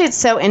 actually, it's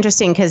so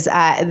interesting because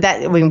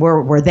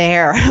we're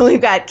there.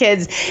 We've got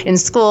kids in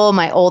school.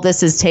 My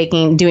oldest is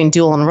doing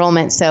dual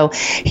enrollment, so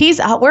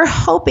we're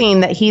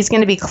hoping that he's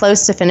going to be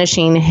close to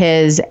finishing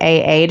his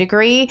AA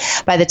degree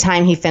by the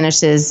time he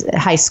finishes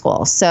high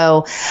school.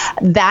 So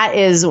that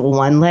is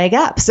one leg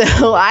up.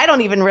 So I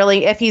don't even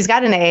really, if he's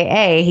got an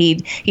AA,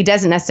 he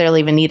doesn't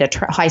necessarily even need a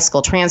high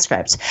school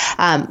transcript.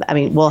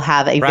 We'll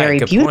have a very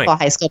beautiful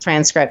high school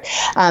transcript,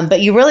 but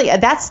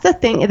that's the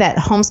thing that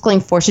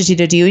homeschooling forces you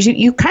to do is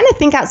you kind of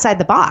think outside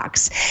the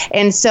box.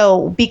 And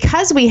so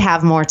because we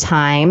have more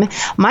time,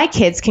 my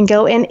kids can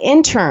go and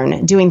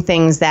intern doing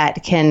things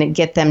that can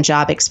get them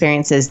job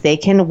experiences. They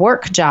can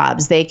work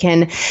jobs. They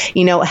can,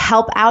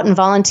 help out and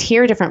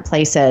volunteer different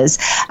places.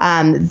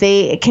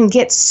 They can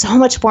get so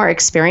much more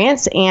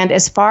experience. And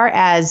as far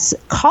as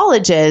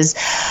colleges,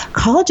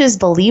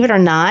 believe it or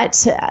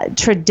not,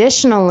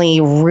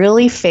 traditionally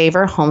really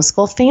favor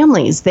homeschool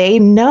families. They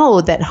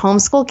know that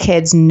homeschool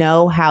kids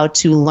know how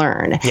to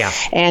learn. Yeah.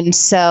 And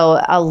so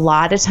a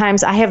lot of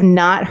times I have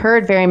not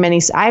heard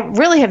I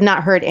really have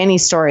not heard any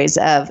stories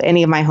of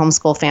any of my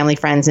homeschool family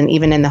friends, and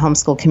even in the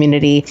homeschool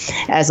community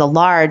as a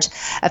large,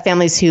 of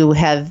families who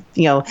have,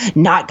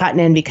 not gotten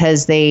in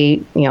because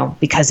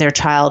because their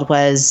child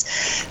was,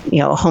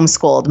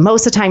 homeschooled.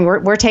 Most of the time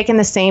we're taking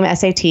the same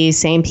SATs,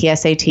 same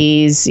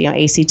PSATs,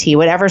 ACT,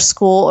 whatever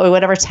school or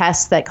whatever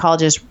tests that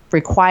colleges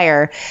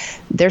require,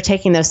 they're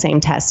taking those same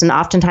tests, and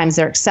oftentimes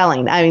they're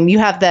excelling. You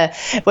have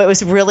what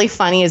was really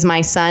funny is my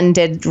son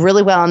did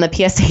really well on the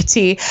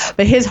PSAT,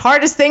 but his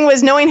hardest thing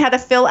was knowing how to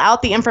fill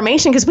out the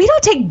information because we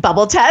don't take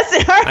bubble tests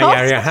in our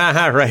house.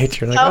 Yeah, right.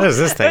 You're like, what is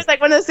this thing? It was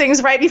like one of those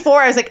things right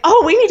before I was like,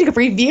 we need to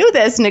review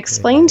this and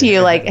explain to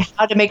you like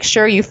how to make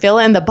sure you fill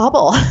in the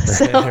bubble.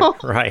 So,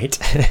 right.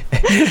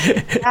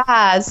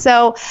 Yeah.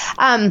 So,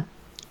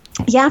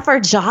 for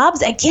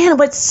jobs, again,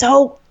 what's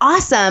so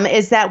awesome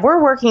is that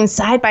we're working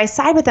side by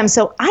side with them.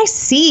 So I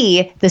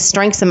see the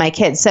strengths of my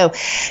kids. So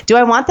do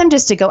I want them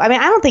just to go? I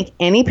don't think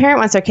any parent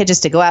wants their kid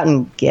just to go out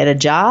and get a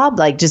job.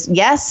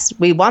 Yes,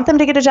 we want them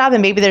to get a job.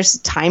 And maybe there's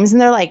times in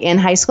their in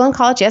high school and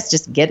college, yes,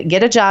 just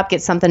get a job,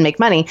 get something, make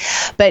money.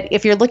 But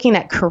if you're looking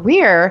at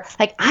career,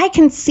 I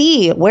can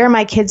see where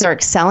my kids are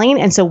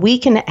excelling. And so we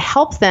can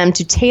help them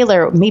to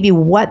tailor maybe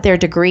what their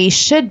degree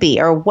should be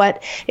or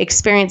what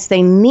experience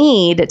they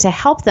need to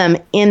help them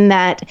in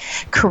that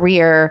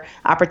career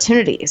opportunity.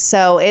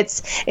 So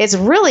it's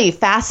really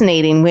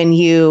fascinating when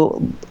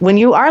you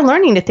are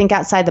learning to think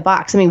outside the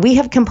box. We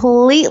have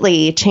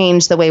completely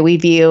changed the way we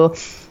view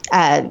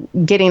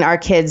getting our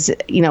kids,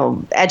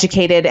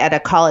 educated at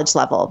a college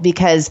level,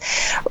 because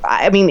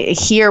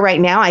here right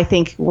now, I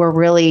think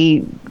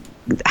we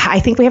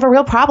have a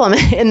real problem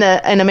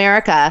in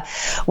America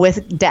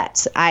with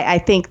debt. I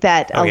think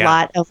that a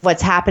lot of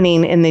what's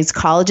happening in these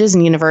colleges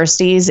and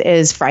universities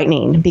is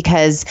frightening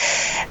because,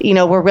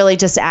 we're really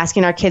just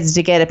asking our kids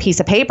to get a piece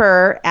of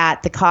paper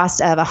at the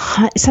cost of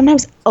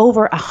sometimes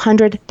over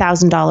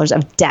 $100,000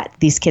 of debt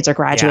these kids are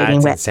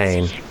graduating with.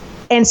 Insane.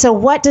 And so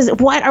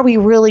what are we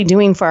really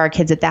doing for our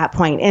kids at that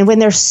point? And when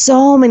there's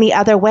so many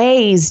other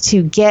ways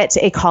to get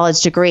a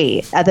college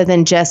degree other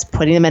than just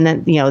putting them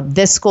in,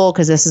 this school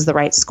because this is the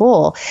right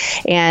school.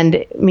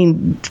 And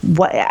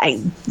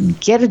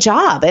get a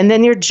job, and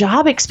then your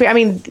job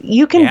experience.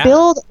 You can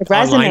build a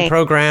resume. Online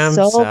programs.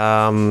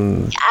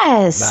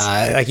 Yes.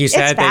 Like you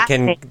said,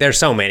 there's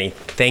so many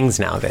things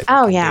now that.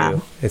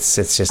 Do. It's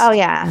just. Oh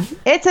yeah.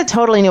 It's a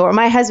totally new world.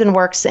 My husband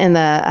works in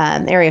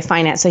the area of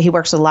finance, so he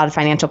works with a lot of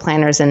financial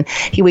planners, and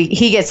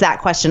he gets that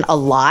question a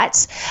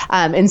lot.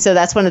 And so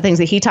that's one of the things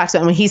that he talks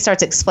about when he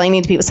starts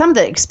explaining to people some of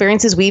the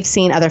experiences we've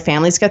seen other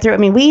families go through.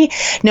 We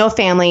know a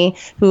family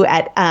who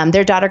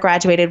their daughter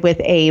graduated with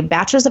a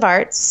bachelor's of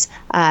arts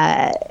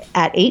at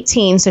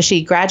 18. So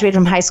she graduated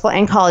from high school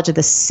and college at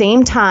the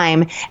same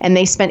time. And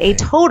they spent a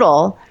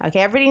total,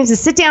 everybody needs to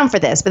sit down for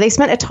this, but they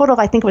spent a total of,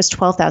 I think it was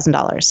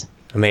 $12,000.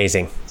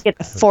 Amazing. Get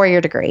a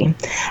 4-year degree.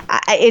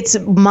 It's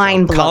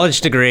mind blowing.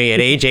 College degree at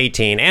age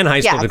 18 and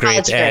high school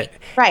degree.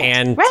 Right.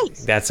 And right.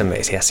 That's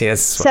amazing.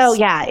 Yes. So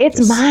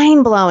it's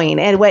mind blowing,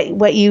 and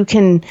what you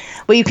can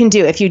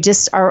do if you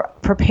just are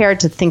prepared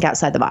to think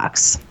outside the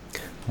box.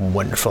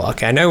 Wonderful.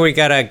 Okay, I know we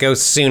gotta go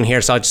soon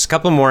here, so just a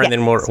couple more, and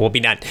then we'll be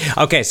done.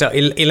 Okay, so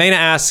Elena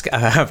asks,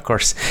 of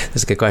course, this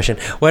is a good question.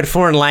 What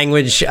foreign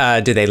language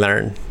do they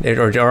learn,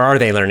 or are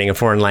they learning a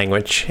foreign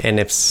language? And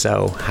if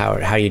so, how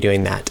are you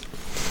doing that?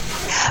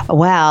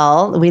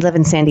 Well, we live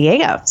in San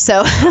Diego,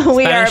 so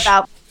we are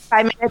about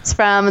 5 minutes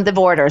from the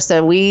border.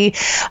 So we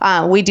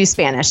do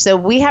Spanish. So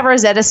we have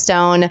Rosetta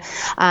Stone.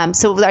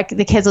 So like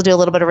the kids will do a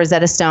little bit of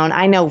Rosetta Stone.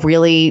 I know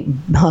really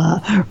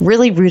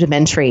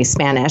rudimentary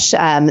Spanish.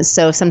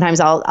 So sometimes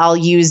I'll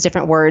use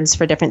different words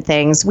for different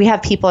things. We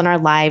have people in our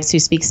lives who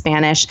speak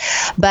Spanish,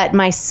 but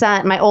my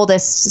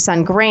oldest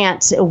son,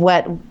 Grant,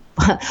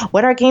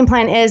 what our game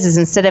plan is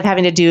instead of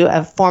having to do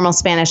a formal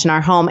Spanish in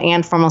our home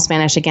and formal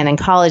Spanish again in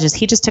college, is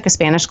he just took a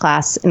Spanish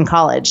class in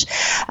college.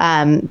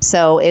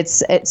 So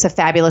it's a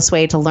fabulous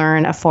way to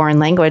learn a foreign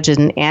language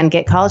and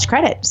get college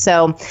credit.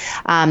 So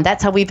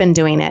that's how we've been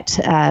doing it.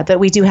 But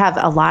we do have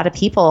a lot of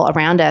people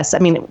around us. I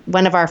mean,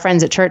 one of our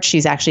friends at church,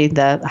 she's actually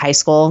the high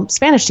school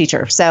Spanish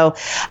teacher. So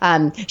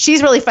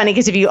she's really funny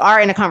because if you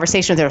are in a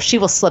conversation with her, she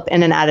will slip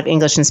in and out of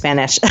English and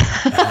Spanish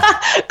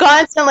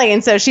constantly.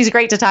 And so she's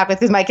great to talk with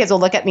because my kids will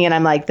look at me and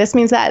I'm like, this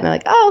means that. And they're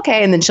like, oh,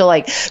 okay. And then she'll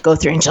go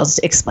through and she'll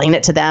just explain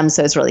it to them.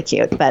 So it's really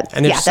cute.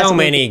 And there's so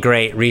many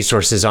great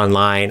resources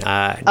online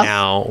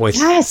now with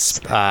Spanish.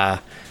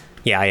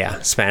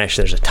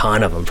 There's a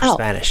ton of them for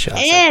Spanish.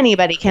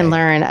 Anybody can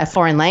learn a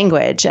foreign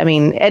language. I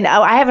mean, and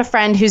I have a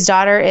friend whose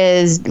daughter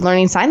is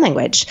learning sign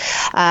language.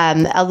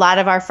 A lot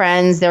of our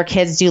friends, their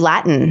kids do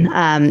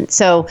Latin.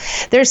 So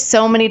there's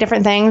so many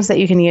different things that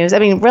you can use. I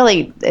mean,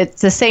 really,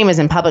 it's the same as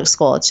in public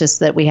school. It's just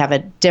that we have a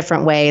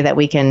different way that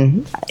we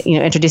can,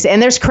 introduce it.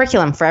 And there's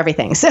curriculum for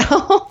everything. So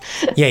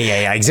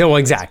yeah. Well,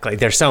 exactly.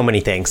 There's so many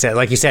things.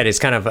 Like you said, it's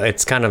kind of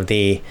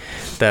the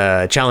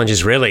challenge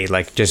is really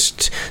like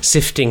just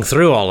sifting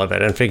through all of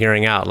it and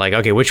figuring out like,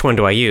 okay, which one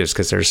do I use?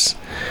 Because there's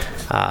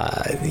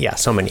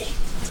so many.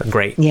 So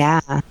great. Yeah.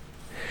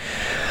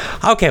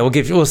 Okay,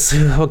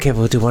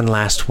 we'll do one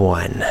last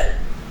one.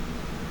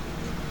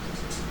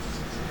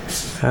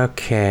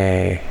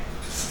 Okay.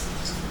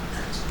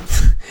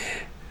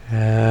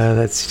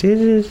 Let's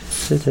do.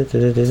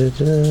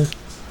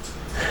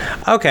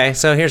 Okay,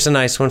 so here's a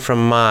nice one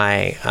from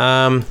Mai.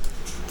 How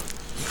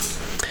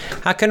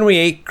can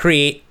we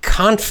create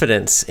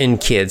confidence in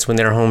kids when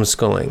they're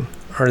homeschooling?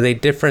 Are they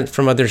different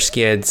from other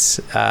kids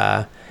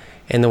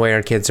in the way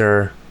our kids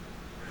are?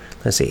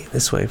 Let's see,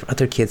 this way,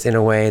 other kids in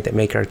a way that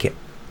make our kid.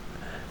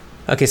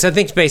 Okay, so I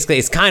think basically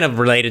it's kind of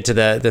related to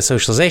the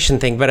socialization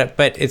thing, but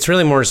it's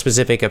really more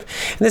specific of.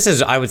 And this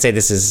is, I would say,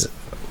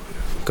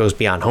 goes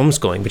beyond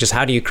homeschooling, but just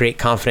how do you create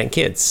confident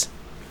kids?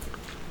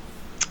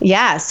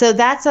 Yeah, so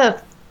that's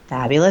a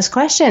fabulous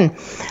question.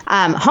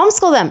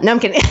 Homeschool them. No, I'm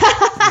kidding.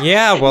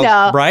 Yeah, well,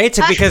 no. Right?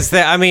 Because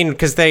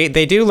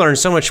they do learn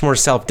so much more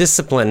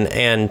self-discipline,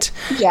 and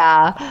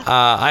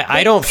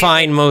I don't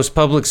find most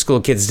public school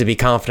kids to be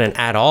confident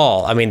at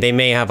all. I mean, they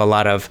may have a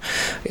lot of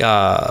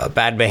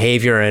bad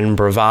behavior and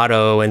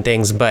bravado and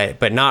things,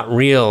 but not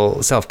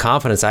real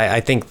self-confidence. I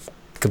think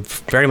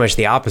very much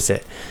the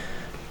opposite.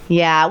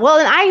 Yeah, well,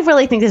 and I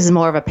really think this is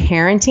more of a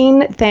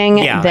parenting thing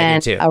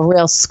than a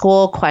real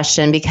school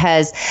question,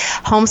 because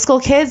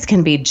homeschool kids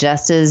can be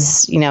just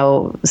as,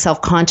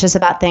 self-conscious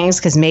about things,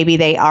 because maybe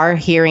they are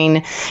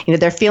hearing,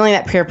 they're feeling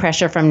that peer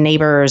pressure from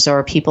neighbors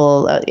or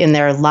people in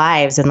their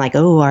lives, and like,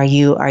 oh, are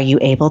you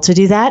able to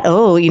do that?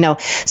 Oh,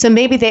 so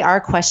maybe they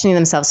are questioning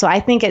themselves. So I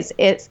think it's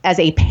as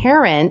a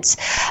parent,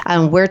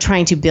 we're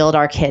trying to build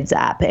our kids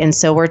up, and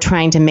so we're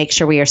trying to make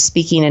sure we are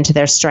speaking into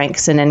their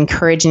strengths and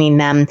encouraging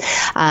them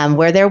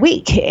where they're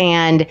week.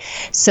 And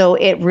so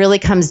it really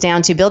comes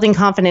down to building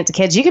confident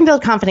kids. You can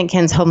build confident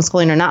kids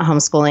homeschooling or not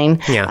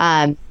homeschooling.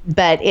 Yeah.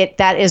 But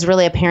that is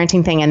really a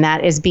parenting thing, and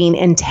that is being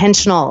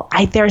intentional.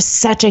 There's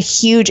such a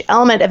huge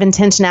element of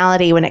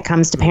intentionality when it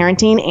comes to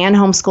parenting and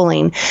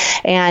homeschooling.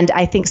 And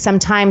I think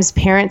sometimes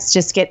parents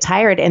just get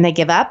tired and they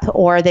give up,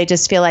 or they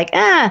just feel like,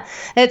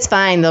 it's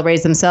fine, they'll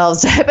raise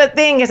themselves type of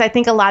thing. Is I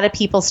think a lot of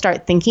people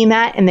start thinking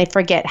that, and they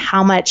forget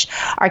how much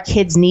our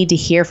kids need to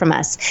hear from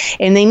us.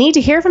 And they need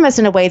to hear from us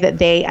in a way that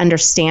they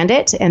understand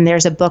it. And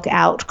there's a book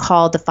out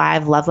called The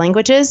 5 Love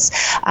Languages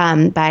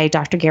by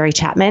Dr. Gary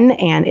Chapman,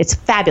 and it's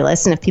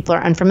fabulous. And if people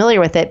are unfamiliar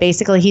with it,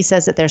 basically he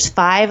says that there's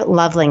 5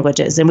 love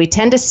languages, and we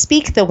tend to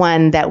speak the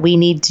one that we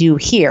need to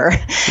hear.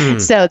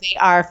 So they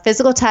are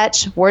physical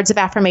touch, words of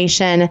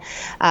affirmation,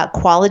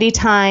 quality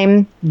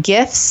time,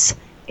 gifts,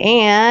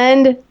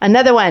 and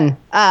another one,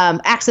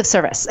 acts of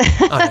service.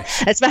 Okay.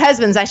 That's my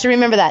husband's. I should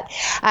remember that.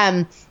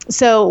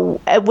 So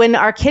when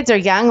our kids are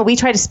young, we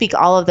try to speak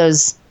all of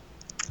those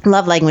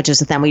love languages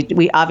with them.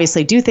 We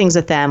obviously do things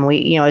with them. We,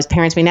 you know, as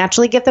parents, we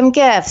naturally give them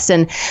gifts.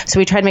 And so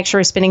we try to make sure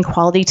we're spending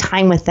quality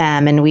time with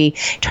them, and we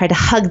try to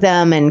hug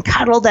them and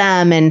cuddle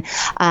them. And,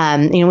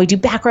 you know, we do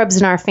back rubs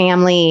in our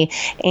family,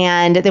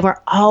 and then we're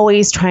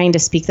always trying to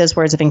speak those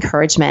words of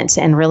encouragement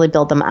and really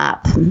build them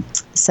up.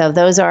 So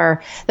those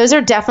are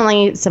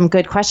definitely some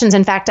good questions.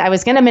 In fact, I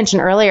was going to mention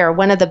earlier,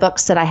 one of the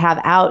books that I have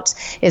out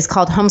is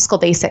called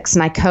Homeschool Basics,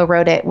 and I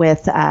co-wrote it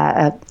with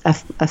a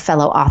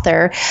fellow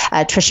author,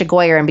 Tricia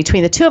Goyer. And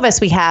between the two of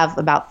us, we have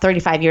about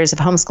 35 years of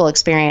homeschool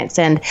experience.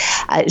 And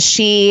I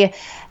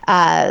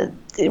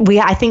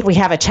think we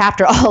have a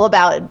chapter all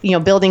about, you know,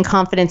 building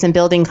confidence and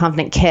building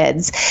confident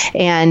kids.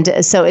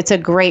 And so it's a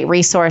great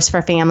resource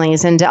for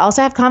families, and to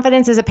also have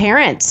confidence as a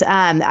parent.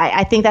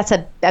 I think that's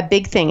a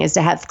big thing, is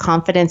to have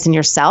confidence in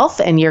yourself,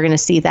 and you're going to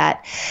see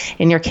that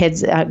in your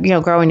kids,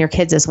 grow in your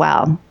kids as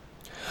well.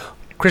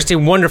 Kristi,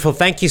 wonderful.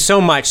 Thank you so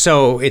much.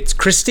 So it's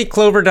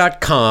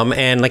KristiClover.com.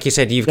 And like you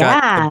said, you've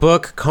got the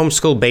book,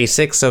 Homeschool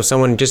Basics. So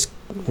someone just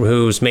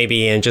who's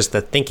maybe in just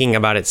the thinking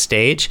about it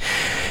stage.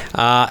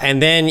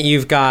 And then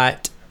you've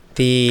got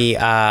the,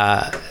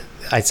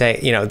 I'd say,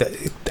 you know,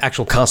 the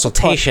actual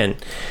consultation.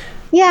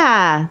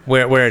 Yeah.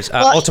 Where it's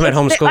Ultimate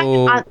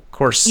Homeschool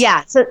course.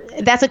 Yeah. So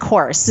that's a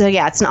course. So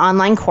yeah, it's an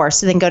online course.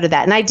 So then go to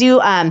that. And I do,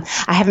 I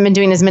haven't been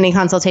doing as many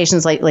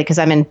consultations lately because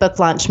I'm in book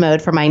launch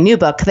mode for my new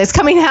book that's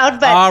coming out.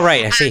 But all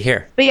right. I see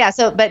here.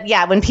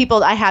 When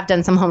people, I have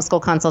done some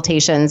homeschool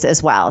consultations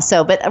as well.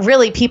 So, but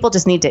really people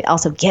just need to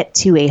also get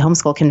to a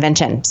homeschool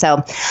convention.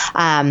 So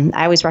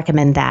I always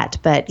recommend that.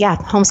 But yeah,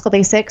 Homeschool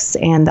Basics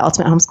and the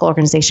Ultimate Homeschool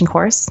Organization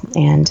course.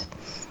 And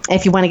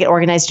if you want to get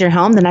organized in your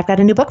home, then I've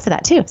got a new book for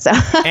that too. So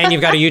and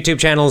you've got a YouTube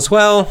channel as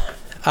well.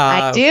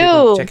 I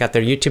do. Check out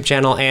their YouTube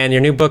channel. And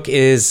your new book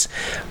is,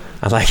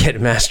 I like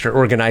it, Master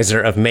Organizer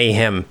of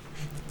Mayhem.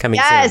 Coming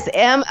soon. Yes,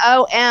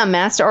 MOM,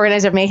 Master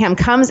Organizer of Mayhem,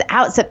 comes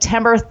out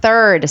September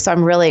 3rd. So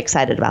I'm really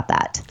excited about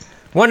that.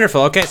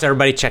 Wonderful. Okay, so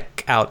everybody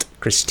check out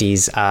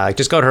Kristi's,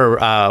 just go to her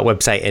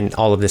website, and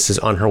all of this is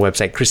on her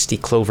website,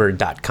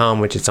 KristiClover.com,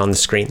 which is on the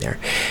screen there.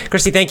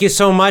 Kristi, thank you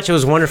so much. It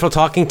was wonderful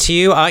talking to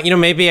you.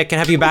 Maybe I can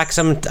have you back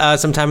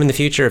sometime in the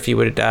future if you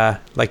would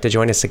like to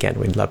join us again.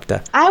 We'd love to.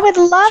 I would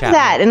love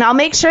that, and I'll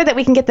make sure that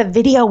we can get the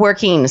video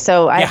working.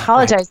 So I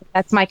apologize. Right.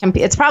 That's my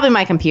computer. It's probably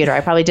my computer.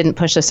 I probably didn't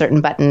push a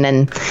certain button,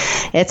 and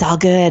it's all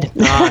good.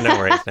 Oh, no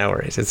worries. No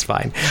worries. It's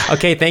fine.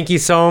 Okay, thank you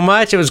so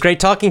much. It was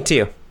great talking to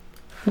you.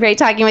 Great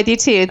talking with you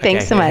too.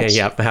 Thanks so much.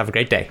 Yeah, have a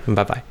great day.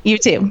 Bye-bye. You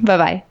too.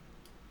 Bye-bye.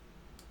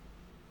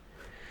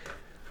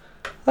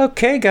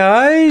 Okay,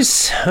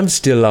 guys. I'm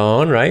still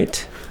on,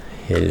 right?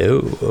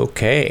 Hello.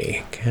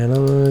 Okay.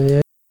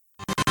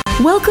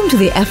 Welcome to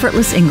the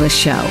Effortless English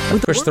Show.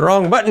 Push the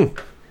wrong button.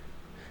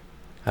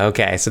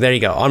 Okay, so there you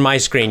go. On my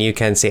screen, you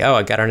can see,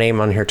 I got her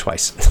name on here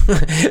twice.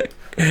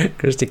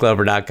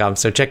 KristiClover.com.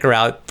 So check her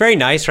out. Very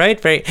nice,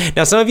 right?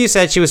 Now, some of you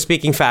said she was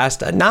speaking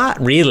fast. Not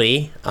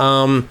really.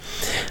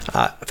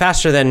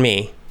 Faster than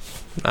me.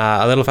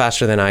 A little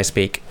faster than I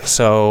speak.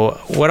 So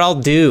what I'll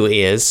do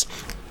is,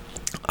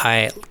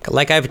 I've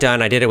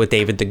done, I did it with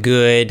David the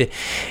Good,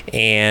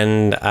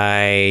 and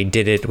I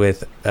did it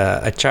with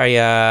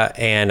Acharya,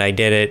 and I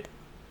did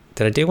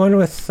I do one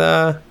with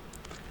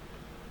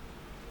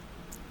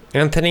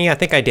Anthony? I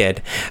think I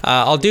did.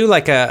 I'll do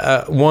like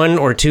a 1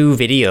 or 2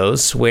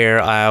 videos where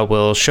I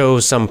will show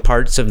some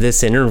parts of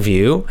this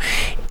interview,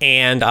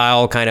 and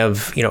I'll kind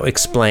of,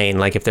 explain,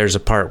 like if there's a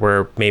part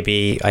where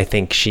maybe I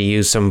think she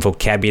used some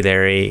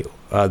vocabulary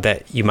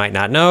that you might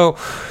not know,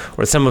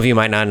 or some of you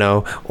might not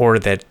know, or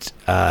that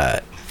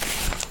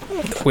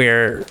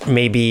where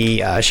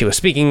maybe she was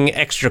speaking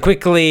extra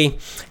quickly,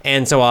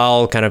 and so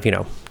I'll kind of,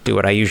 do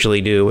what I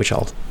usually do, which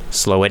I'll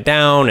slow it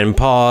down and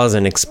pause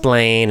and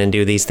explain and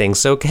do these things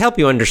so to help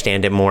you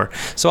understand it more.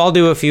 So I'll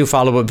do a few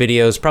follow-up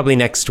videos probably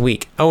next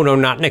week. Oh, no,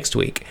 not next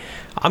week.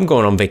 I'm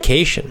going on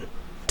vacation.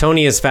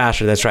 Tony is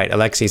faster. That's right.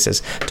 Alexi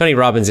says Tony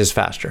Robbins is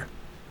faster.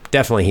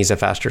 Definitely, he's a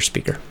faster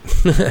speaker.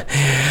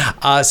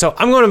 So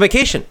I'm going on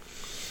vacation.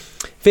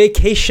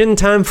 Vacation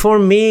time for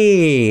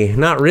me.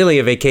 Not really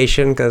a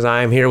vacation because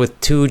I'm here with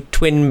 2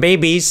 twin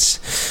babies.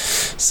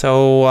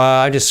 So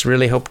I just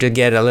really hope to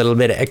get a little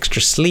bit of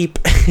extra sleep.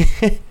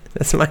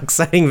 That's my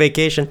exciting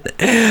vacation.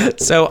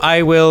 So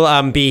I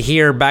will be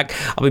here back.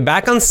 I'll be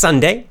back on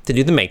Sunday to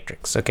do the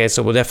Matrix. Okay,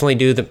 so we'll definitely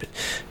do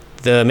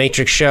the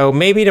Matrix show.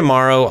 Maybe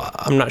tomorrow.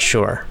 I'm not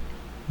sure.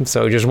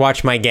 So just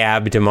watch my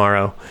gab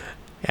tomorrow.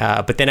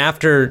 But then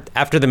after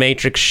the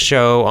Matrix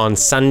show on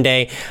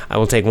Sunday, I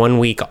will take 1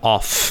 week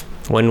off.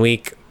 1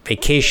 week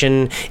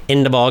vacation,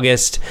 end of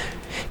August.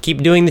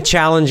 Keep doing the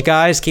challenge,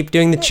 guys. Keep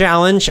doing the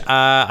challenge.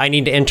 I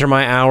need to enter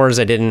my hours.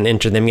 I didn't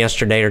enter them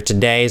yesterday or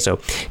today, so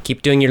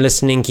keep doing your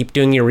listening. Keep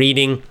doing your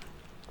reading.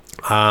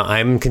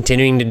 I'm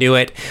continuing to do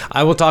it.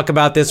 I will talk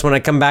about this when I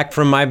come back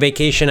from my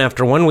vacation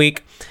after 1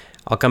 week.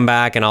 I'll come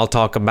back and I'll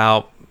talk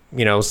about,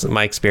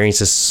 my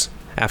experiences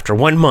after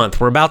 1 month.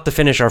 We're about to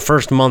finish our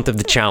first month of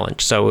the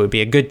challenge, so it would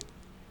be a good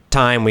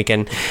time, we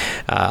can,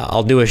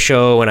 I'll do a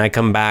show when I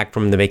come back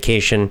from the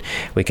vacation.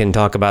 We can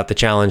talk about the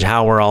challenge,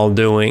 how we're all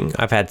doing.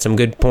 I've had some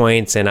good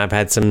points, and I've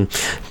had some,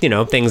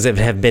 things that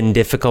have been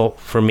difficult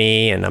for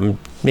me, and I'm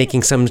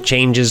making some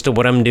changes to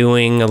what I'm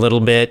doing a little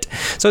bit.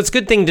 So it's a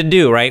good thing to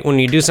do, right? When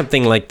you do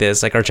something like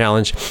this, like our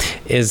challenge,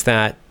 is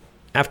that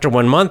after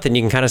 1 month, and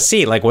you can kind of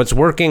see like what's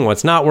working,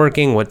 what's not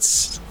working,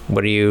 what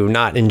are you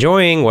not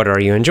enjoying, what are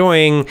you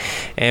enjoying,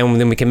 and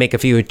then we can make a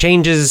few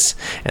changes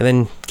and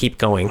then keep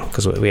going,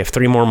 because we have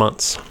 3 more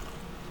months.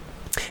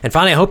 And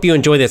finally, I hope you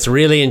enjoyed this.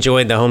 Really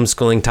enjoyed the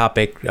homeschooling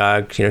topic.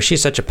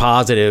 She's such a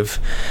positive,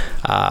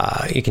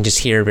 you can just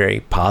hear, very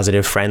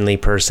positive, friendly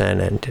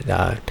person, and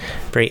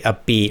very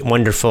upbeat,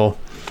 wonderful.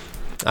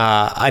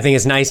 I think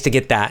it's nice to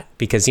get that,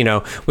 because,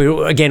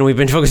 we've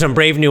been focused on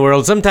Brave New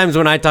World. Sometimes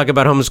when I talk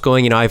about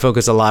homeschooling, I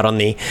focus a lot on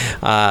the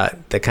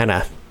kind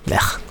of,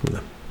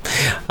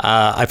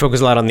 I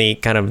focus a lot on the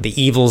kind of the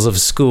evils of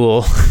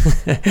school,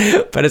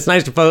 but it's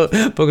nice to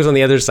focus on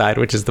the other side,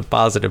 which is the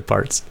positive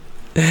parts.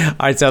 All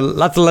right, so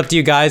lots of love to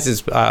you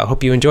guys.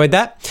 Hope you enjoyed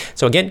that.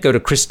 So again, go to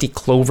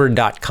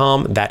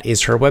KristiClover.com. That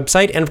is her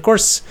website. And of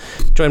course,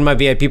 join my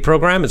VIP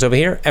program. It's over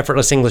here,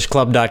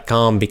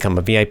 EffortlessEnglishClub.com. Become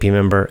a VIP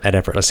member at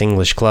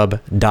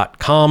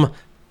EffortlessEnglishClub.com.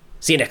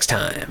 See you next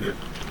time.